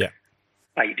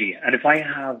idea. And if I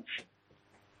have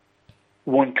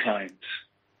one client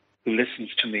who listens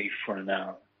to me for an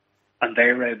hour and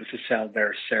they're able to sell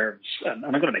their service, and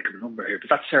I'm going to make up a number here, but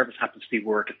that service happens to be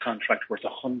worth a contract worth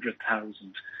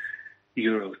 €100,000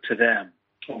 to them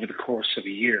over the course of a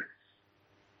year,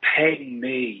 paying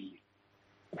me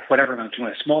whatever amount of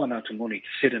money, a small amount of money to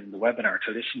sit in the webinar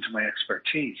to listen to my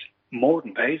expertise, more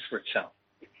than pays for itself.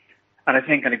 And I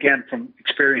think, and again, from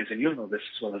experience, and you'll know this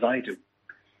as well as I do,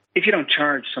 if you don't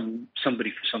charge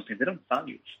somebody for something, they don't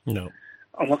value it. No.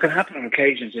 And what can happen on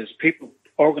occasions is people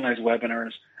organize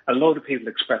webinars, a load of people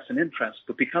express an interest,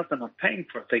 but because they're not paying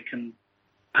for it, they can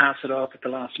pass it off at the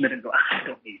last minute and go, I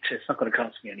don't need to, it's not going to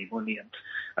cost me any money,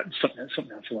 and something else I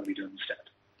want to be doing instead.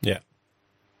 Yeah.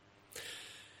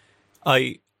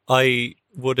 I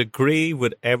would agree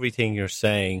with everything you're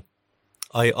saying.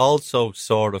 I also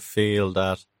sort of feel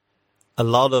that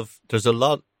there's a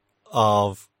lot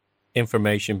of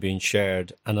information being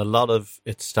shared, and a lot of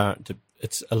it's starting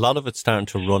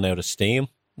to run out of steam.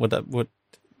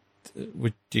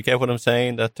 Do you get what I'm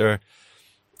saying? That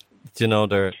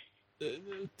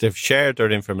they've shared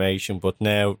their information, but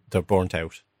now they're burnt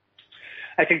out.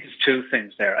 I think there's two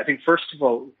things there. I think, first of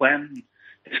all, when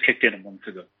this kicked in a month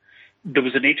ago, there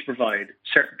was a need to provide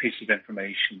certain pieces of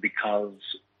information because,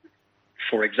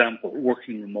 for example,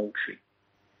 working remotely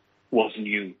was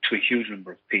new to a huge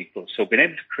number of people. So being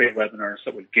able to create webinars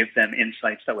that would give them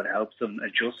insights that would help them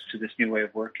adjust to this new way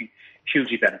of working,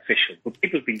 hugely beneficial. But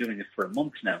people have been doing it for a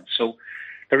month now. So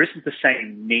there isn't the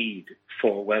same need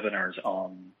for webinars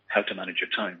on how to manage your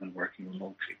time when working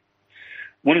remotely.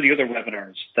 One of the other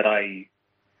webinars that I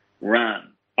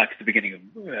ran back at the beginning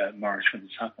of March when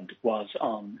this happened was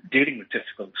on dealing with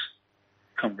difficult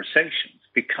conversations,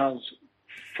 because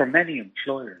for many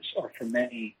employers or for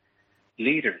many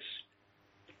leaders,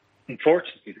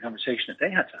 unfortunately, the conversation that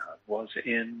they had to have was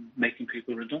in making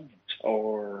people redundant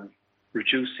or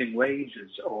reducing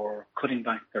wages or cutting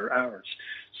back their hours.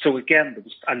 So again,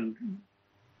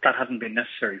 that hadn't been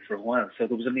necessary for a while, so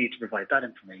there was a need to provide that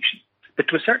information. But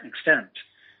to a certain extent,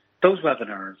 those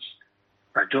webinars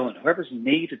are done. Whoever's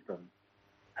needed them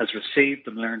has received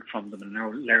them, learned from them, and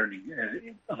now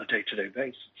learning on a day-to-day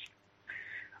basis.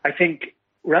 I think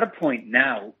we're at a point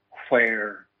now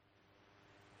where,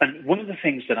 and one of the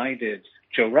things that I did,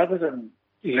 Joe, rather than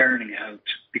learning how to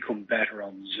become better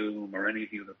on Zoom or any of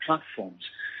the other platforms,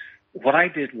 what I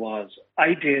did was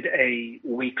I did a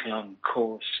week-long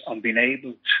course on being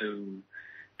able to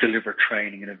deliver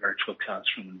training in a virtual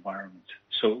classroom environment.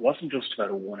 So it wasn't just about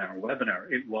a 1-hour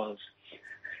webinar. It was,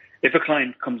 if a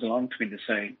client comes along to me to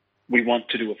say, we want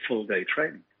to do a full day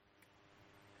training,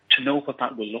 to know what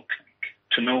that will look like,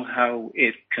 to know how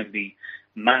it can be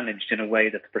managed in a way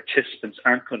that the participants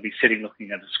aren't going to be sitting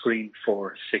looking at a screen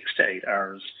for 6 to 8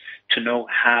 hours, to know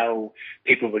how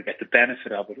people will get the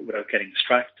benefit of it without getting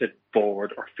distracted,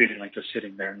 bored, or feeling like they're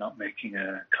sitting there not making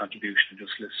a contribution and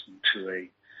just listening to a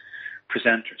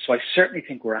presenter. So I certainly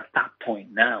think we're at that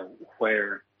point now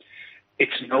where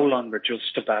it's no longer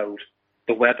just about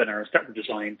the webinars that were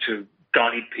designed to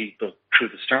guide people through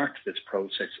the start of this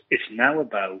process. It's now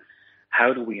about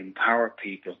how do we empower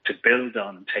people to build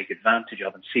on and take advantage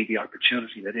of and see the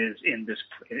opportunity that is in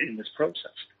this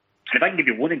process. And if I can give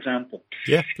you one example,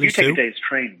 yeah, please you take do. a day's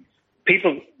training.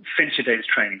 People finish a day's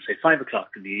training, say 5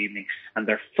 o'clock in the evening, and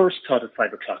their first thought at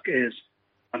 5 o'clock is,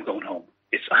 I'm going home.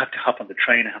 I have to hop on the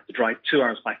train. I have to drive 2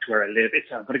 hours back to where I live.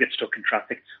 I'm going to get stuck in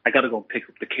traffic. I got to go and pick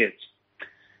up the kids.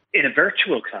 In a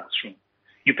virtual classroom,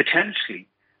 you potentially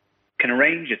can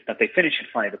arrange it that they finish at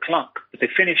 5 o'clock, but they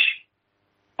finish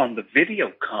on the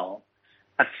video call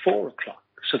at 4 o'clock.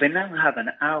 So they now have an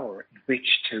hour in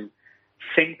which to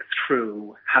think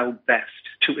through how best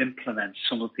to implement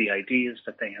some of the ideas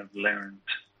that they have learned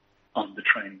on the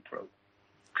training program.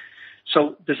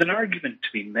 So there's an argument to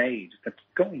be made that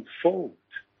going forward,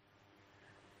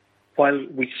 while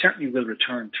we certainly will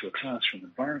return to a classroom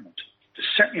environment, there's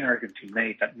certainly an argument to be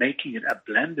made that making it a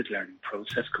blended learning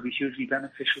process could be hugely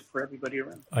beneficial for everybody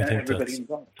around, everybody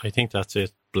involved. I think that's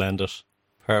it. Blend it.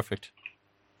 Perfect.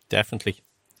 Definitely.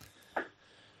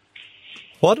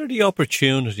 What are the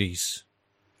opportunities,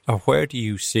 or where do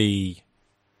you see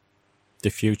the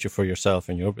future for yourself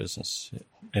and your business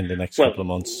in the next couple of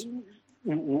months?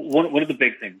 One of the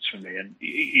big things for me, and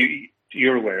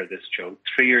you're aware of this, Joe,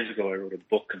 3 years ago I wrote a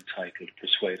book entitled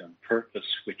Persuade on Purpose,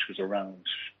 which was around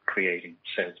creating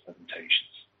sales presentations.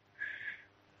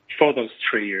 For the last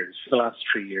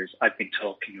 3 years, I've been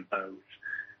talking about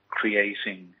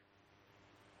creating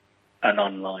an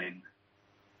online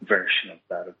version of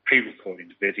that, of pre-recording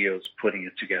the videos, putting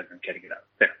it together and getting it out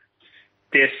there.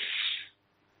 This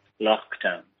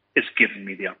lockdown is giving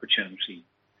me the opportunity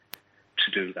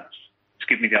to do that. It's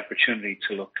given me the opportunity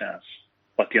to look at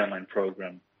what the online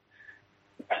program,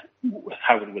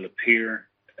 how it will appear,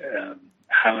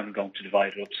 how I'm going to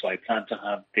divide it up. So I plan to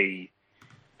have the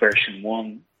version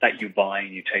 1 that you buy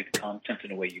and you take the content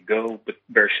and away you go. But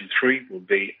version 3 will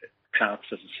be classed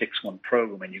as a 6-month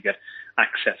program, and you get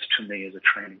access to me as a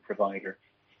training provider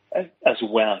as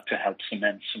well to help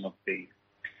cement some of the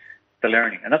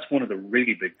learning. And that's one of the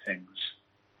really big things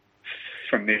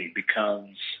for me, because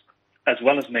as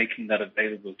well as making that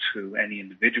available to any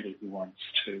individual who wants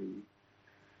to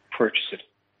purchase it,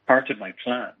 part of my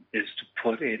plan is to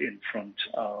put it in front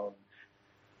of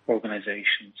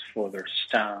organizations for their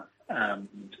staff,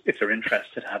 and if they're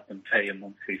interested, have them pay a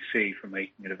monthly fee for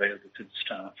making it available to the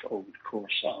staff over the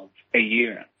course of a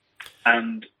year.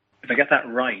 And if I get that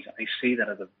right, I see that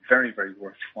as a very, very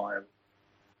worthwhile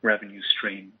revenue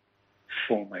stream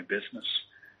for my business.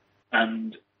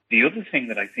 And the other thing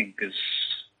that I think is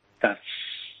that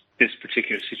this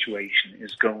particular situation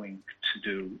is going to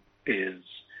do is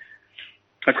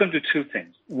I was going to do two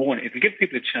things. One, if you give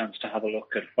people a chance to have a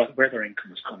look at where their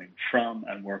income is coming from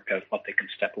and work out what they can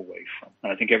step away from.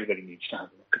 And I think everybody needs to have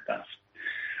a look at that.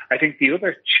 I think the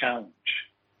other challenge,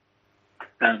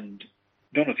 and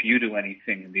I don't know if you do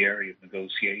anything in the area of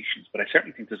negotiations, but I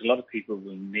certainly think there's a lot of people who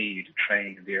will need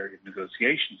training in the area of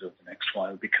negotiations over the next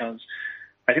while, because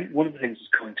I think one of the things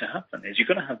that's going to happen is you're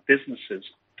going to have businesses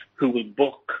who will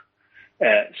book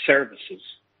services,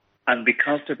 and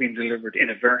because they're being delivered in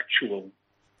a virtual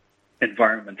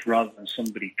environment rather than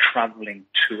somebody traveling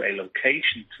to a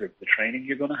location through the training,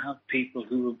 you're going to have people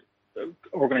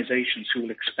organizations who will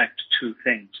expect two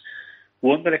things.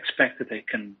 One, they'll expect that they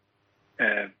can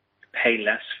pay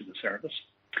less for the service.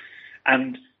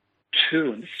 And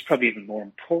two, and this is probably even more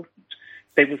important,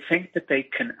 they will think that they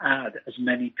can add as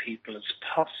many people as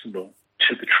possible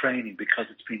to the training because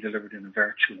it's being delivered in a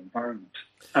virtual environment.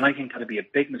 And I think that'll be a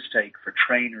big mistake for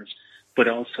trainers, but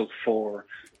also for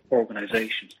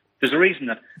organizations. There's a reason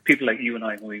that people like you and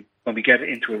I, when we get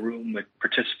into a room with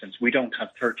participants, we don't have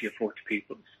 30 or 40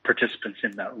 participants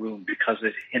in that room, because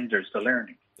it hinders the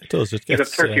learning. It does. You have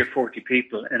 30 or 40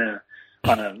 people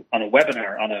on a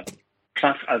webinar, on an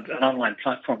online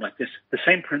platform like this. The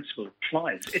same principle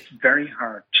applies. It's very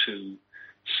hard to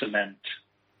cement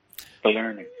the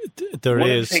learning.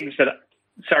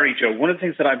 Sorry, Joe. One of the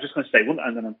things that I'm just going to say,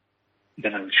 and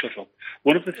then I will shut up.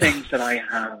 One of the things that I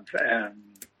have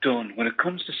done when it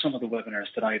comes to some of the webinars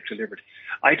that I've delivered,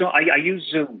 I use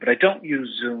Zoom, but I don't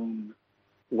use Zoom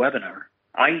webinar.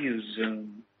 I use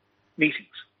Zoom meetings.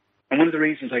 And one of the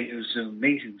reasons I use Zoom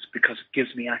meetings because it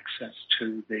gives me access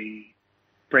to the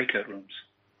breakout rooms.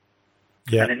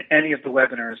 Yeah. And in any of the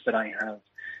webinars that I have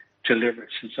delivered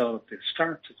since all of this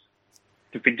started,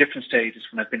 there have been different stages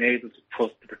when I've been able to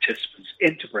put the participants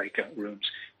into breakout rooms,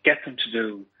 get them to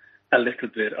do a little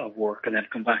bit of work, and then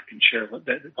come back and share what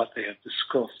they have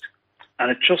discussed.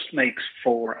 And it just makes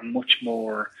for a much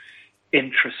more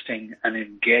interesting and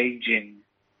engaging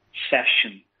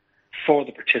session for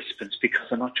the participants, because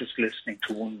they're not just listening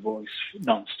to one voice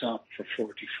non-stop for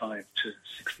 45 to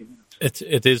 60 minutes.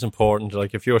 It is important.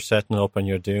 Like if you're setting up and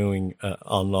you're doing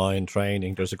online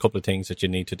training, there's a couple of things that you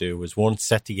need to do. Is one,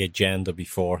 set the agenda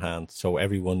beforehand so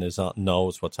everyone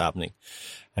knows what's happening.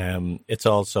 It's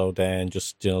also then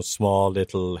just small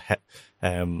little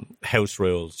house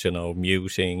rules,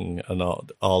 muting and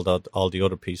all the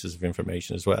other pieces of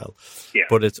information as well. Yeah.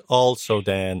 But it's also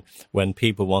then when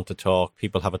people want to talk,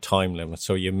 people have a time limit.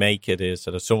 So you make it is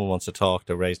that if someone wants to talk,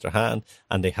 they raise their hand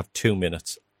and they have 2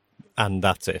 minutes. And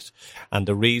that's it. And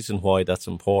the reason why that's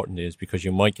important is because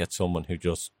you might get someone who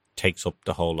just takes up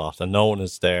the whole lot, and no one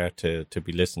is there to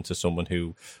be listening to someone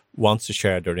who wants to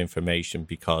share their information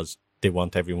because they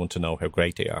want everyone to know how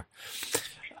great they are.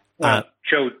 Well,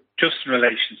 Joe, just in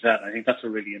relation to that, I think that's a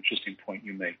really interesting point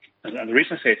you make. And the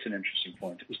reason I say it's an interesting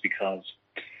point is because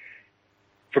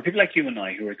for people like you and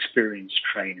I who are experienced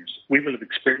trainers, we will have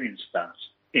experienced that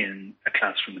in a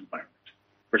classroom environment,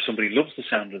 where somebody loves the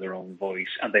sound of their own voice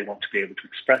and they want to be able to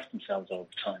express themselves all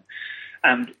the time.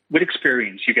 And with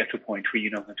experience, you get to a point where you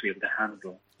know how to be able to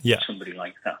handle somebody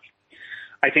like that.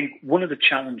 I think one of the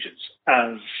challenges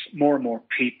as more and more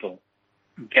people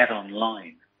get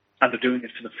online, and they're doing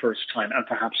it for the first time, and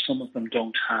perhaps some of them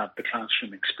don't have the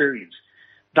classroom experience,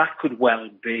 that could well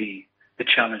be the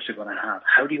challenge they're going to have.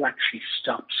 How do you actually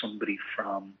stop somebody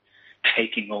from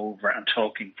taking over and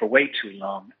talking for way too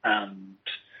long and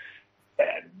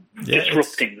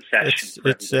disrupting the session?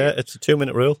 It's a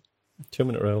 2-minute rule.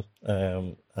 2-minute rule,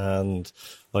 and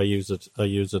I use it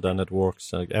and it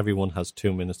works. Everyone has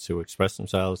 2 minutes to express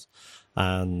themselves,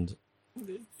 and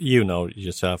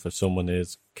yourself, if someone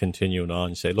is continuing on,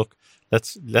 you say, look,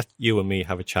 let you and me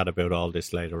have a chat about all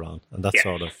this later on, and that's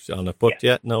sort of on it. But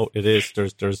it is,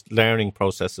 there's learning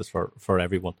processes for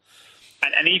everyone.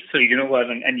 And equally, you know what,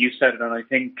 and you said it, and I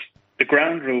think the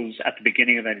ground rules at the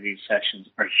beginning of any of these sessions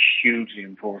are hugely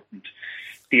important.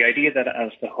 The idea that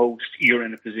as the host, you're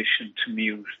in a position to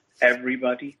mute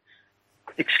everybody,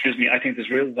 I think there's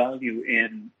real value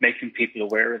in making people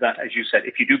aware of that. As you said,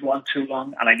 if you do go on too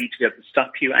long and I need to be able to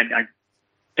stop you and I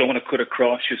don't want to cut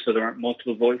across you so there aren't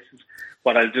multiple voices,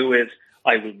 what I'll do is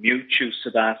I will mute you so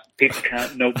that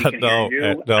nobody can hear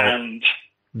you. And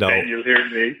then you'll hear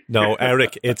me. No,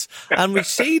 Eric, and we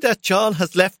see that John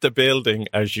has left the building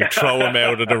as you throw him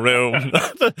out of the room.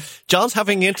 John's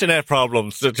having internet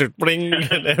problems. Out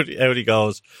he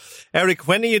goes. Eric,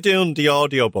 when are you doing the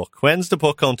audiobook? When's the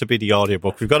book going to be the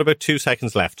audiobook? We've got about 2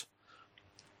 seconds left.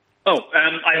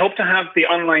 I hope to have the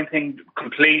online thing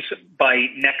complete by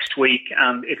next week,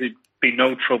 and it'll be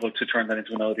no trouble to turn that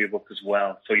into an audiobook as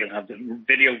well. So you'll have the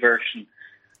video version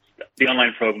the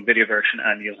online program video version,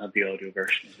 and you'll have the audio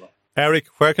version as well. Eric,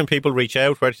 where can people reach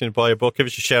out? Where can you buy a book? Give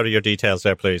us a shout of your details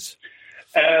there, please.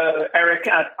 Eric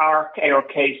at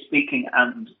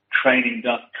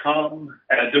ARKspeakingandtraining.com,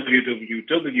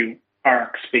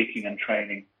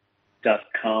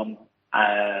 www.arkspeakingandtraining.com,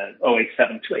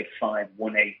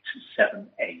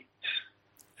 087-285-1878.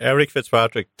 Eric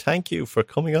Fitzpatrick, thank you for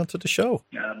coming on to the show.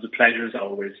 It's a pleasure as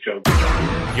always, Joe.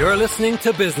 You're listening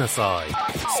to Business Eye,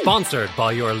 sponsored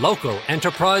by your local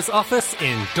enterprise office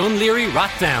in Dunleary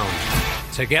Rathdown.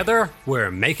 Together,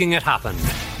 we're making it happen.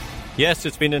 Yes,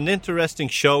 it's been an interesting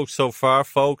show so far,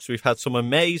 folks. We've had some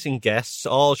amazing guests,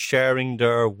 all sharing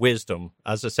their wisdom.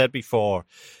 As I said before,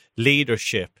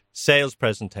 leadership, sales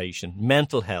presentation,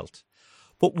 mental health.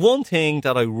 But one thing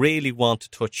that I really want to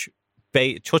touch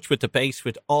with the base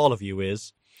with all of you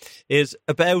is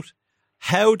about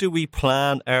how do we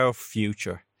plan our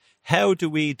future? How do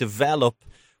we develop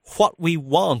what we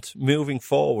want moving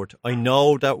forward? I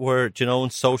know that we're, in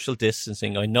social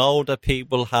distancing. I know that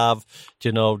people have,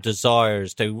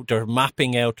 desires. They're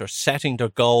mapping out, they're setting their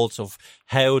goals of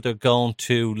how they're going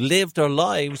to live their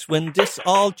lives when this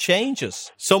all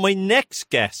changes. So my next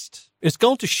guest is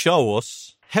going to show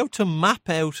us how to map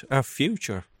out our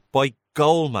future by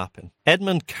goal mapping.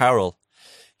 Edmund Carroll,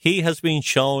 he has been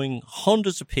showing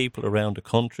hundreds of people around the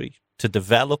country to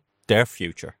develop their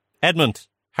future. Edmund,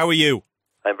 how are you?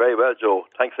 I'm very well, Joe.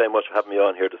 Thanks very much for having me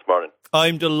on here this morning.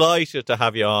 I'm delighted to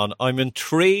have you on. I'm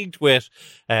intrigued with,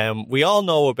 we all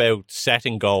know about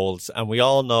setting goals and we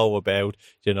all know about,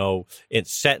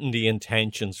 setting the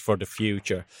intentions for the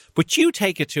future. But you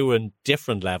take it to a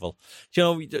different level.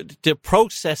 The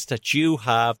process that you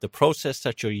have, the process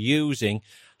that you're using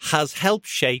has helped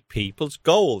shape people's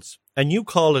goals. And you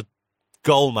call it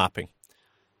goal mapping.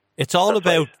 It's all That's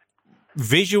about right.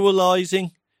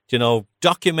 visualizing,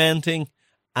 documenting,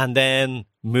 and then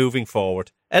moving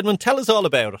forward. Edmund, tell us all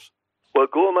about it. Well,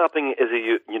 goal mapping is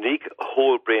a unique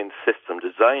whole brain system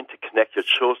designed to connect your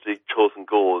chosen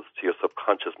goals to your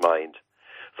subconscious mind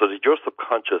so that your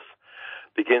subconscious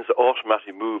begins to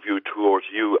automatically move you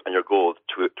towards you and your goals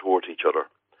towards each other.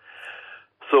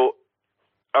 So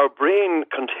our brain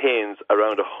contains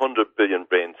around 100 billion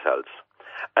brain cells,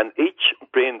 and each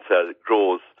brain cell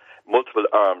grows multiple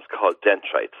arms called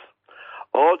dendrites.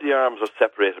 All the arms are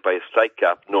separated by a slight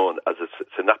gap known as a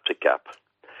synaptic gap.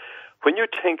 When you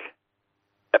think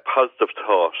a positive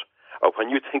thought, or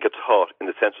when you think a thought in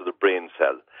the center of the brain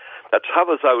cell, that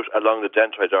travels out along the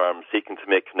dendrite arm seeking to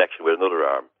make connection with another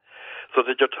arm, so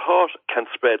that your thought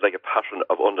can spread like a pattern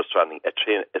of understanding, a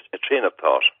train of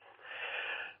thought.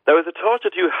 Now, if the thought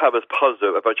that you have is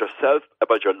positive about yourself,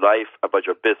 about your life, about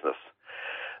your business,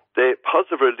 the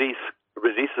positive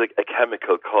releases a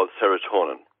chemical called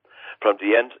serotonin from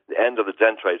the end of the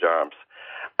dendrite arms.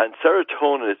 And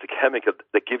serotonin is the chemical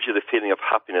that gives you the feeling of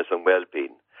happiness and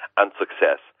well-being and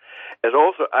success. It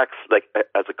also acts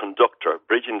as a conductor,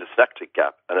 bridging the synaptic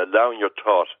gap and allowing your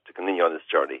thought to continue on its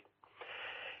journey.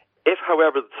 If,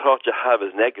 however, the thought you have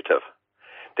is negative,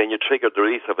 then you trigger the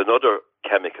release of another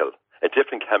chemical, a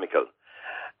different chemical,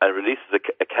 and releases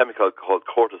a chemical called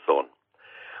cortisol,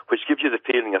 which gives you the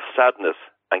feeling of sadness,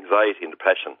 anxiety, and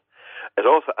depression. It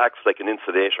also acts like an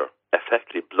insulator,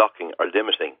 effectively blocking or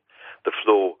limiting the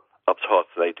flow of thoughts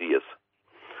and ideas.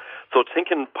 So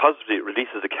thinking positively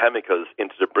releases the chemicals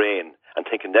into the brain, and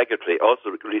thinking negatively also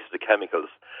releases the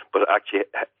chemicals, but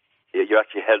you're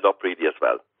actually held up really as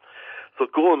well. So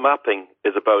goal mapping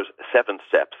is about 7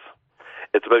 steps.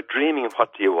 It's about dreaming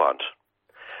what do you want.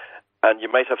 And you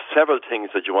might have several things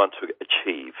that you want to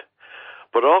achieve.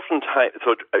 But oftentimes,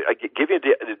 so I give you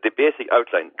the basic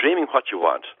outline, dreaming what you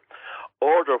want,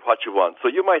 order what you want. So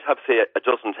you might have, say, a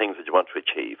dozen things that you want to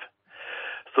achieve.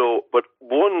 So, but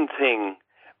one thing,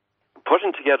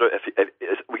 putting together,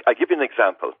 I give you an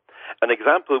example. An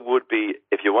example would be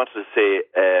if you wanted to, say,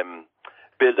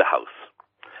 build a house.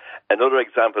 Another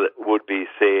example would be,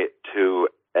 say, to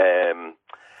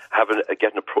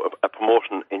getting a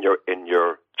promotion in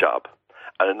your job.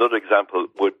 And another example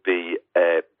would be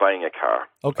buying a car,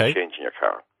 okay, or changing your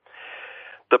car.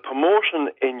 The promotion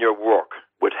in your work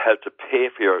would help to pay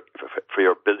for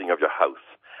your building of your house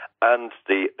and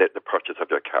the purchase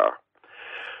of your car.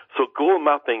 So goal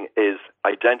mapping is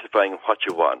identifying what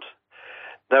you want.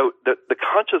 Now, the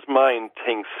conscious mind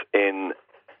thinks in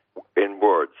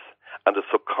words, and the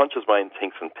subconscious mind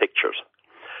thinks in pictures.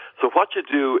 So what you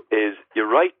do is you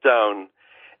write down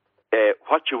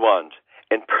what you want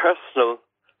in personal,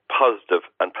 positive,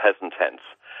 and present tense.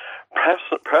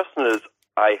 Personal is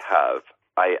I have,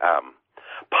 I am.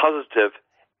 Positive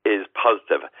is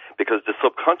positive, because the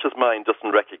subconscious mind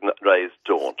doesn't recognize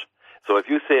don't. So if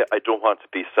you say, I don't want to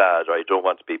be sad or I don't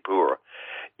want to be poor,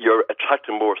 you're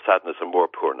attracting more sadness and more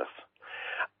poorness.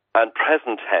 And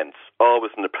present tense,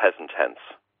 always in the present tense.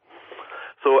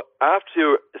 So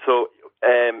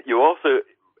you also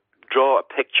draw a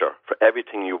picture for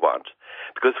everything you want.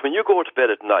 Because when you go to bed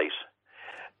at night,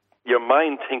 your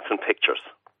mind thinks in pictures.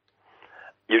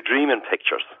 You dream in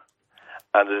pictures.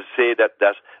 And they say that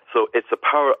so it's the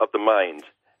power of the mind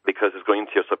because it's going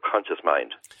into your subconscious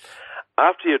mind.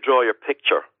 After you draw your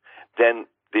picture, then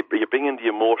you bring in the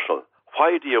emotional.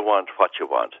 Why do you want what you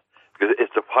want? Because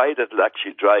it's the why that will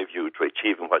actually drive you to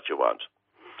achieving what you want.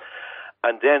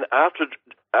 And then after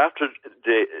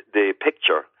the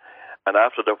picture and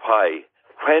after the why,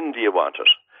 when do you want it?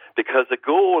 Because the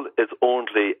goal is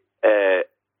only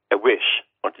a wish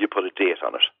until you put a date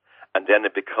on it. And then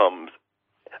it becomes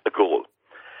a goal.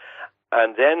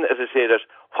 And then, as I say,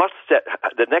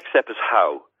 the next step is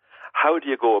how. How do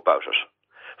you go about it?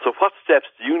 So what steps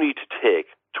do you need to take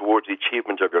towards the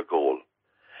achievement of your goal?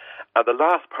 And the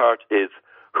last part is,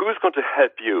 who's going to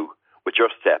help you with your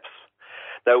steps?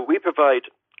 Now, we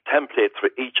provide templates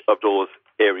for each of those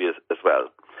areas as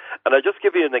well. And I'll just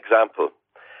give you an example.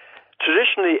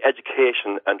 Traditionally,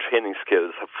 education and training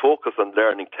skills have focused on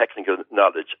learning technical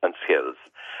knowledge and skills.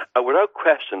 And without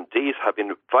question, these have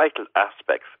been vital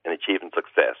aspects in achieving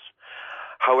success.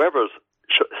 However,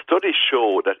 studies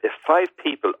show that if 5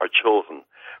 people are chosen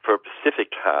for a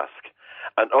specific task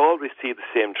and all receive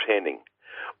the same training,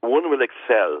 1 will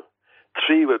excel,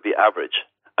 3 will be average,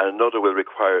 and another will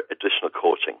require additional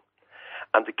coaching.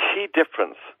 And the key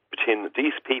difference between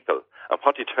these people and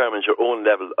what determines your own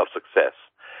level of success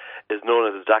is known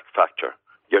as the DAC factor,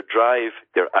 your drive,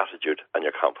 your attitude, and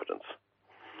your confidence.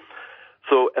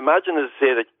 So imagine, as I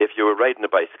say, that if you were riding a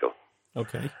bicycle.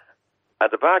 Okay. And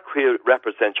the back wheel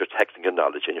represents your technical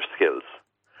knowledge and your skills,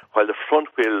 while the front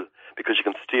wheel, because you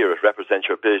can steer it, represents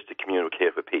your ability to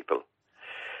communicate with people.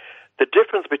 The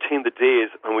difference between the days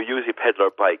when we usually pedal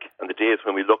our bike and the days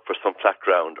when we look for some flat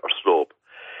ground or slope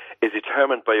is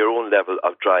determined by your own level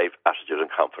of drive, attitude,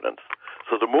 and confidence.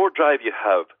 So the more drive you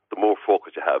have, the more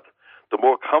focus you have. The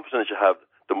more confidence you have,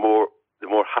 the more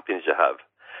happiness you have.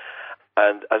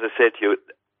 And as I said to you,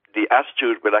 the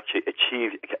attitude will actually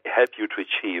help you to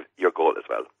achieve your goal as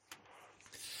well.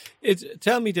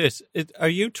 Tell me this, are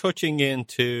you touching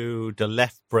into the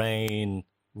left brain,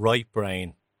 right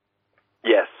brain?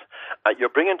 Yes. You're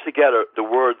bringing together the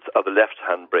words of the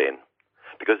left-hand brain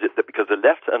because the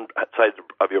left-hand side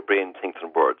of your brain thinks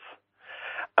in words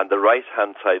and the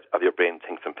right-hand side of your brain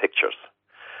thinks in pictures.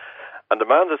 And the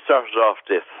man that started off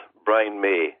this, Brian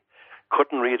May,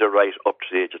 couldn't read or write up to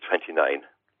the age of 29.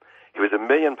 He was £1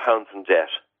 million in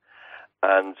debt,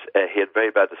 and he had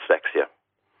very bad dyslexia.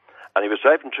 And he was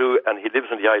driving through, and he lives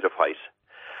in the Isle of Wight.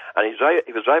 And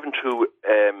he was driving through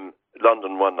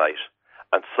London one night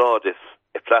and saw this.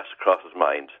 It flashed across his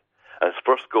mind. And his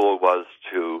first goal was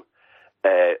to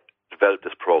develop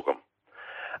this program.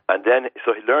 And then,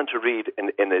 so he learned to read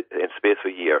in space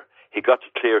of a year. He got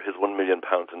to clear his £1 million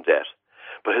in debt.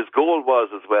 But his goal was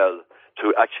as well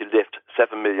to actually lift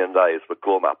 7 million lives with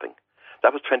goal mapping.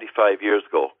 That was 25 years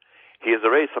ago. He has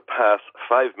already surpassed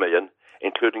 5 million,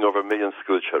 including over 1 million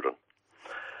school children.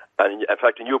 And in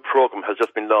fact, a new program has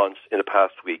just been launched in the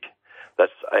past week.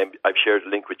 I've shared a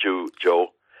link with you,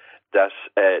 Joe. That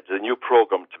the new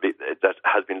program that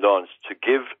has been launched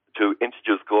to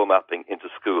introduce goal mapping into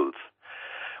schools,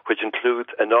 which includes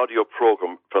an audio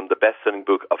program from the best-selling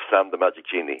book of Sam the Magic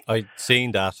Genie. I've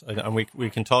seen that, and we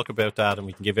can talk about that, and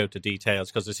we can give out the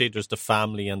details, because I see there's the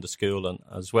family and the school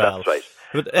as well. That's right.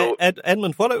 But So,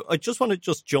 Edmund, I just want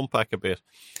to jump back a bit.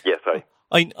 Yes, sorry.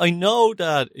 I know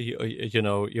that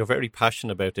you're very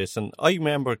passionate about this, and I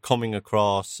remember coming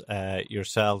across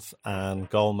yourself and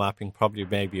goal mapping probably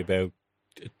maybe about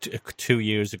 2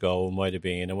 years ago, it might have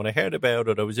been. And when I heard about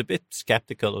it, I was a bit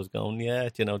skeptical. I was going,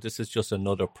 this is just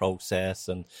another process.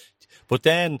 But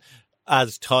then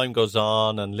as time goes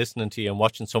on and listening to you and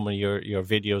watching some of your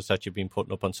videos that you've been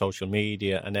putting up on social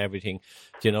media and everything,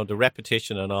 the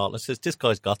repetition and all, it says, this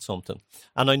guy's got something.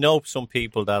 And I know some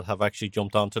people that have actually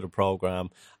jumped onto the program,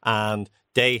 and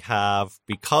they have,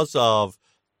 because of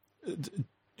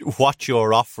what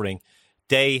you're offering,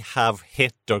 they have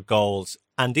hit their goals.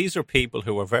 And these are people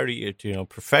who are very,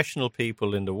 professional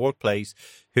people in the workplace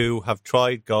who have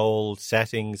tried goal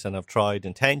settings and have tried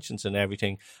intentions and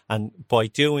everything. And by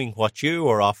doing what you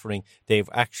are offering, they've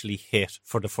actually hit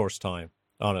for the first time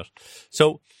on it.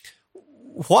 So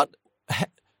what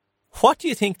do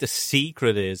you think the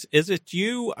secret is? Is it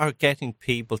you are getting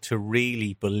people to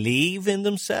really believe in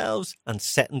themselves and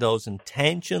setting those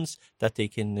intentions that they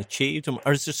can achieve them?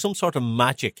 Or is there some sort of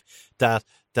magic that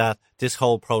that this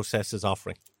whole process is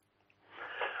offering?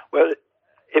 Well,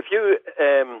 if you,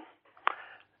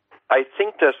 I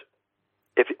think that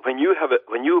when you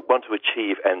want to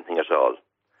achieve anything at all,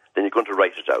 then you're going to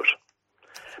write it out,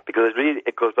 because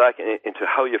it goes back into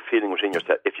how you're feeling within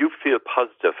yourself. If you feel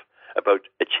positive about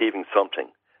achieving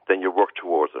something, then you work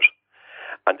towards it.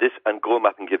 And goal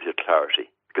mapping gives you clarity,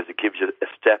 because it gives you a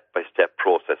step-by-step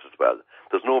process as well.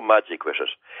 There's no magic with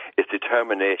it. It's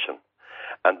determination.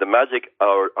 And the magic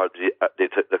or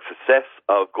the success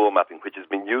of goal mapping, which has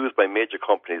been used by major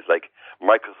companies like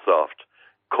Microsoft,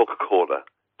 Coca-Cola,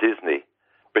 Disney,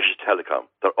 British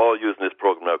Telecom, they're all using this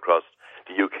program now across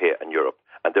the UK and Europe,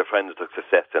 and they're finding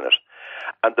success in it.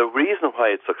 And the reason why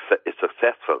it's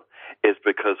successful is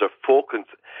because they're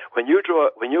focused. When you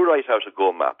write out a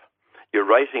goal map, you're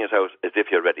writing it out as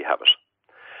if you already have it,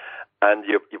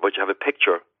 but you have a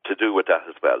picture to do with that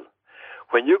as well.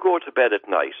 When you go to bed at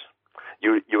night,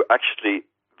 you actually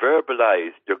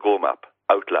verbalize your goal map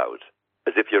out loud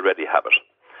as if you already have it.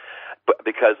 But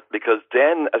because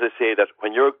then, as I say, that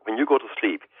when you go to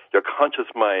sleep, your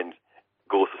conscious mind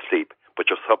goes to sleep, but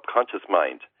your subconscious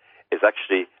mind is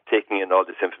actually taking in all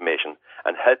this information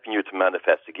and helping you to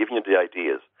manifest it, giving you the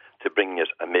ideas to bringing it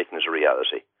and making it a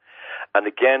reality. And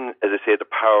again, as I say, the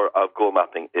power of goal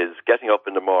mapping is getting up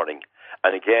in the morning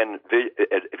and again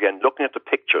looking at the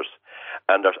pictures.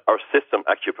 And our system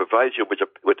actually provides you with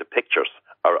the pictures,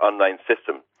 our online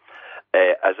system,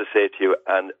 as I say to you,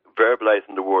 and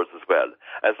verbalizing the words as well.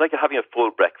 And it's like having a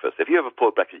full breakfast. If you have a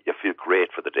full breakfast, you feel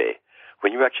great for the day.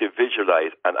 When you actually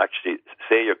visualize and actually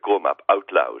say your goal map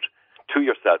out loud to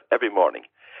yourself every morning,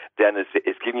 then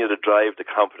it's giving you the drive, the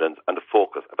confidence, and the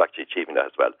focus of actually achieving that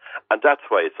as well. And that's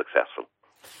why it's successful.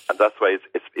 And that's why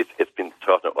it's been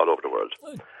taught all over the world.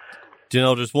 Do you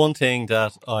know, there's one thing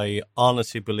that I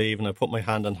honestly believe, and I put my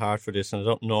hand on heart for this, and I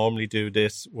don't normally do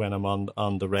this when I'm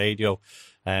on the radio.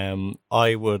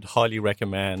 I would highly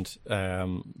recommend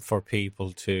for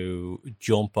people to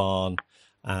jump on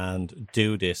and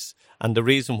do this. And the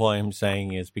reason why I'm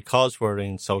saying is because we're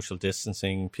in social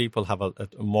distancing, people have a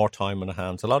more time on their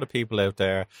hands. A lot of people out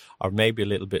there are maybe a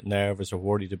little bit nervous or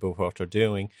worried about what they're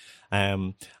doing,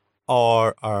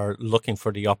 or are looking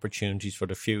for the opportunities for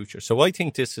the future. So I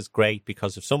think this is great,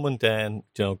 because if someone then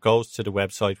goes to the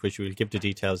website, which we'll give the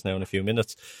details now in a few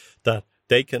minutes, that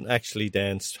they can actually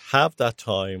then have that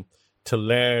time to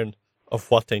learn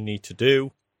of what they need to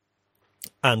do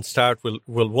and start.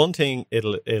 Well, one thing,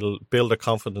 it'll build their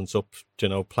confidence up,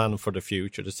 planning for the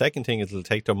future. The second thing is it'll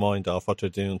take their mind off what they're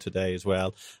doing today as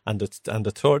well. And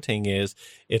the third thing is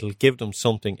it'll give them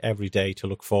something every day to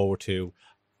look forward to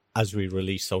as we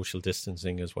release social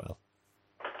distancing as well.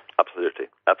 Absolutely.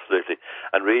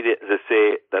 And really, as I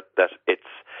say, that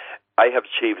I have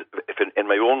achieved, if in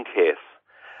my own case,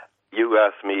 you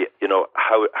asked me,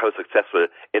 how successful.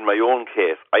 In my own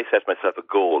case, I set myself a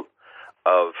goal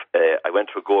of, I went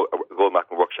to a goal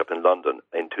mapping workshop in London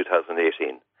in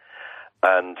 2018,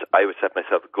 and I would set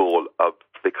myself a goal of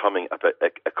becoming a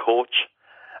coach,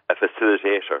 a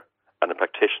facilitator, and a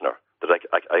practitioner that I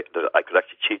could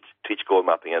actually teach goal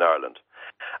mapping in Ireland.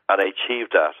 And I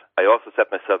achieved that. I also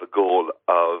set myself a goal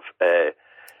of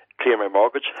clearing my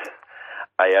mortgage.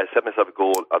 I set myself a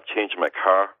goal of changing my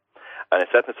car. And I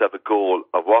set myself a goal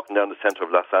of walking down the centre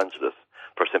of Los Angeles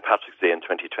for St. Patrick's Day in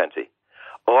 2020.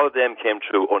 All of them came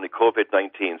true. Only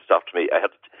COVID-19 stopped me. I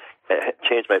had to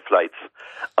change my flights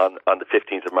on the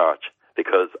 15th of March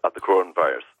because of the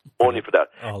coronavirus. Only for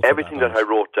that. Everything that I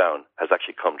wrote down has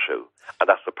actually come true. And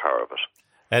that's the power of it.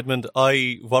 Edmund,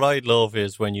 what I love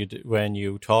is when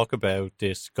you talk about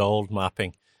this goal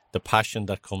mapping, the passion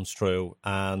that comes through.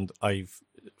 And I've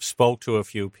spoke to a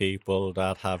few people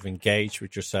that have engaged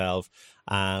with yourself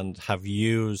and have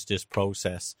used this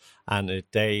process, and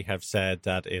they have said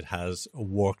that it has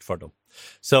worked for them.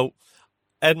 So,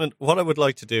 Edmund, what I would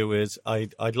like to do is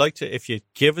I'd like to, if you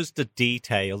give us the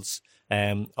details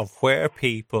of where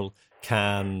people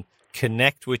can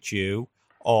connect with you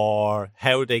or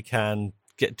how they can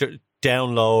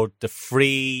download the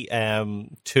free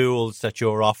tools that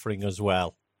you're offering as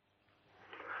well.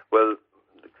 Well,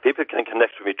 people can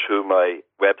connect with me through my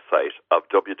website of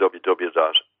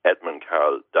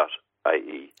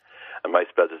www.edmundcarroll.ie, and my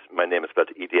name is spelled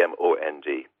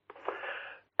EDMOND.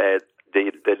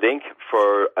 The link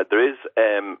for there is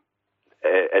a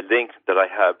link that I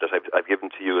have that I've given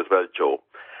to you as well, Joe,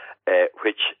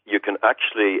 which you can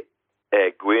actually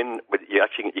go in. You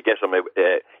get on my.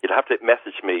 You'll have to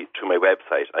message me to my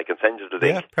website. I can send you the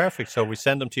link. Yeah, perfect. So we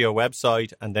send them to your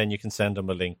website, and then you can send them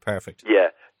a link. Perfect.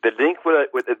 Yeah. The link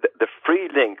the free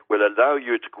link will allow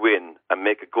you to go in and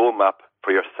make a goal map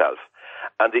for yourself.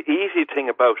 And the easy thing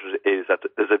about it is that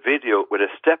there's a video with a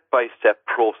step-by-step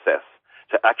process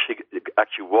to actually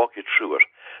walk you through it.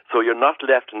 So you're not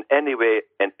left in any way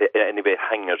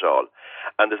hanging at all.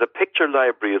 And there's a picture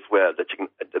library as well that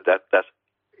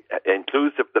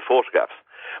includes the photographs.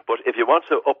 But if you want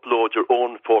to upload your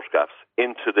own photographs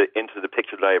into the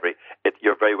picture library,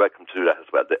 you're very welcome to do that as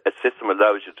well. The system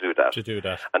allows you to do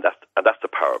that. And that's the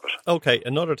power of it. Okay,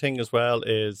 another thing as well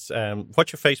is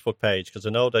what's your Facebook page? Because I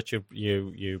know that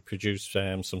you produce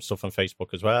some stuff on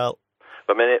Facebook as well.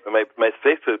 But my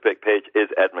Facebook page is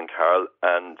Edmund Carroll,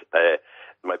 and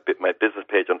my business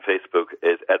page on Facebook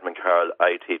is Edmund Carroll,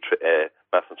 IT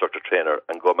Maths Instructor Trainer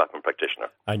and Go Mapping Practitioner.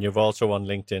 And you've also on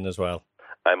LinkedIn as well.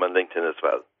 I'm on LinkedIn as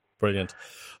well. Brilliant.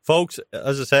 Folks,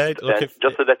 as I said...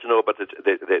 just to let you know about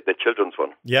the children's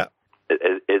one. Yeah.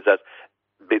 Is that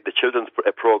the children's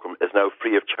program is now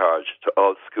free of charge to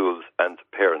all schools and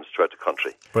parents throughout the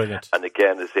country. Brilliant. And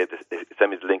again,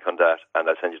 send me the link on that, and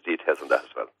I'll send you details on that as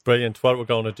well. Brilliant. What we're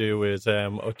going to do is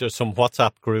there's some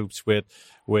WhatsApp groups with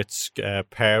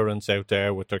parents out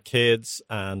there with their kids,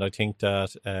 and I think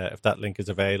that if that link is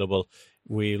available,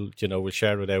 we'll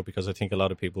share it out, because I think a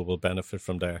lot of people will benefit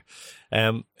from there.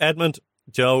 Edmund,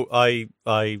 Joe, I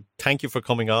thank you for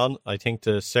coming on. I think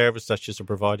the service that you're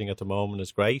providing at the moment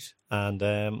is great,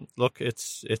 and look,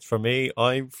 it's for me.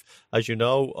 I've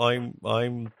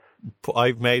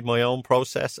made my own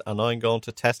process, and I'm going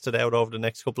to test it out over the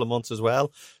next couple of months as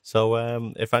well. So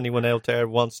if anyone out there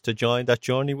wants to join that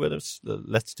journey with us,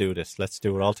 let's do this. Let's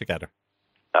do it all together.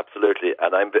 Absolutely,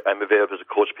 and I'm available to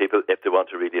coach people if they want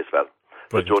to really as well.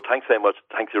 But Joe, thanks very much.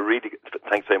 Thanks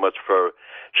very much for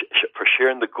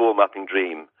sharing the goal mapping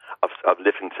dream of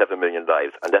lifting 7 million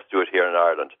lives, and let's do it here in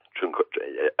Ireland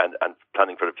and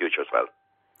planning for the future as well.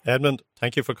 Edmund,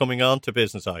 thank you for coming on to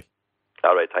Business Eye.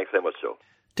 All right, thanks very much, Joe.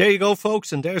 There you go,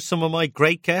 folks, and there's some of my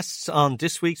great guests on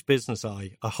this week's Business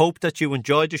Eye. I hope that you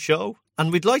enjoyed the show,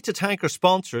 and we'd like to thank our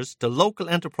sponsors, the local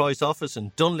enterprise office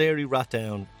in Dún Laoghaire,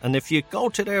 Rathdown. And if you go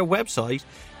to their website,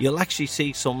 you'll actually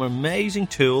see some amazing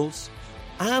tools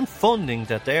and funding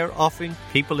that they're offering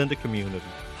people in the community.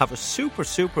 Have a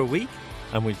super week,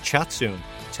 and we'll chat soon.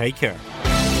 Take care.